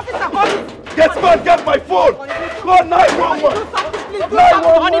 precisely. Officer, hold Get my phone. Call 911.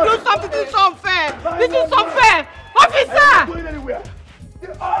 Honey, do something. This is so unfair. This is unfair. Officer. I'm not going anywhere.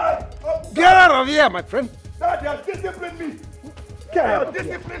 Get out of here, my friend. Dad, they have disciplined me. They have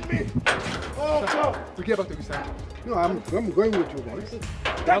disciplined me. Oh, God. To get back to the side. No, I'm going with you guys.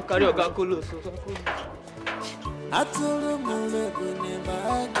 Don't carry your calculus.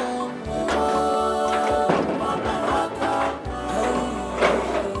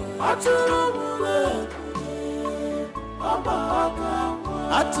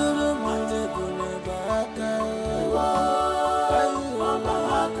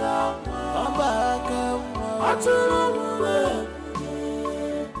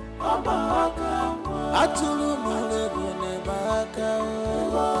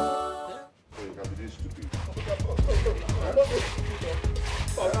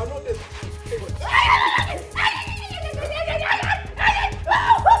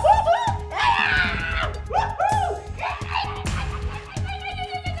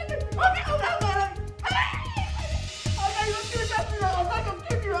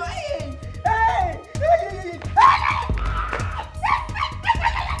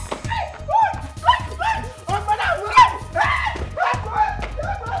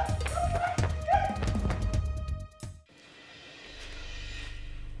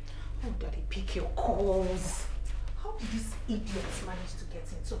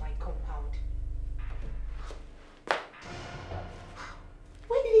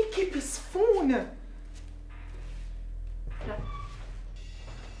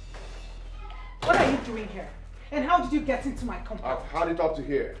 Into my compound. I've had it up to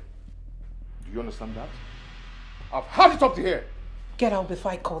here. Do you understand that? I've had it up to here. Get out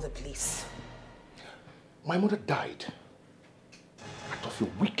before I call the police. My mother died out of your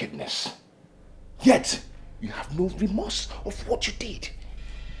wickedness. Yet, you have no remorse of what you did.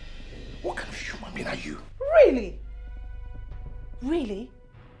 What kind of human being are you? Really? Really?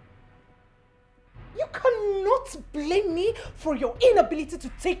 You cannot blame me for your inability to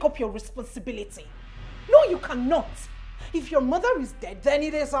take up your responsibility. No, you cannot. If your mother is dead, then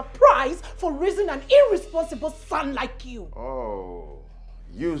it is a prize for raising an irresponsible son like you. Oh,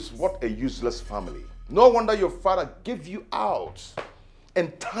 what a useless family. No wonder your father gave you out,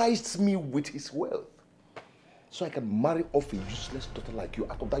 enticed me with his wealth, so I can marry off a useless daughter like you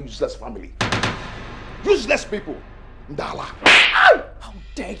out of that useless family. Useless people. Ndala. How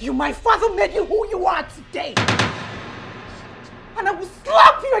dare you? My father made you who you are today. And I will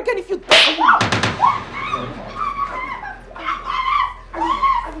slap you again if you don't.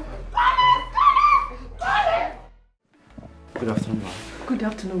 Good afternoon, ma'am. Good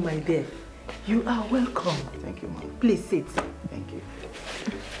afternoon, my dear. You are welcome. Thank you, ma'am. Please sit. Thank you.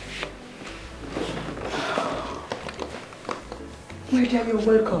 My dear, you're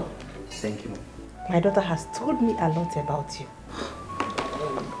welcome. Thank you, ma'am. My daughter has told me a lot about you.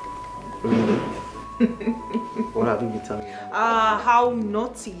 Really? What have you been telling me? How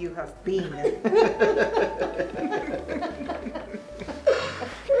naughty you have been.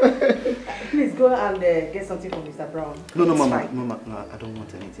 Please go and get something from Mr. Brown. No, Mama. No, I don't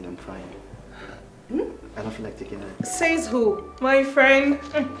want anything. I'm fine. I don't feel like taking it. Says who? My friend.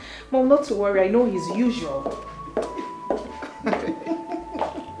 Mom, not to worry. I know his usual.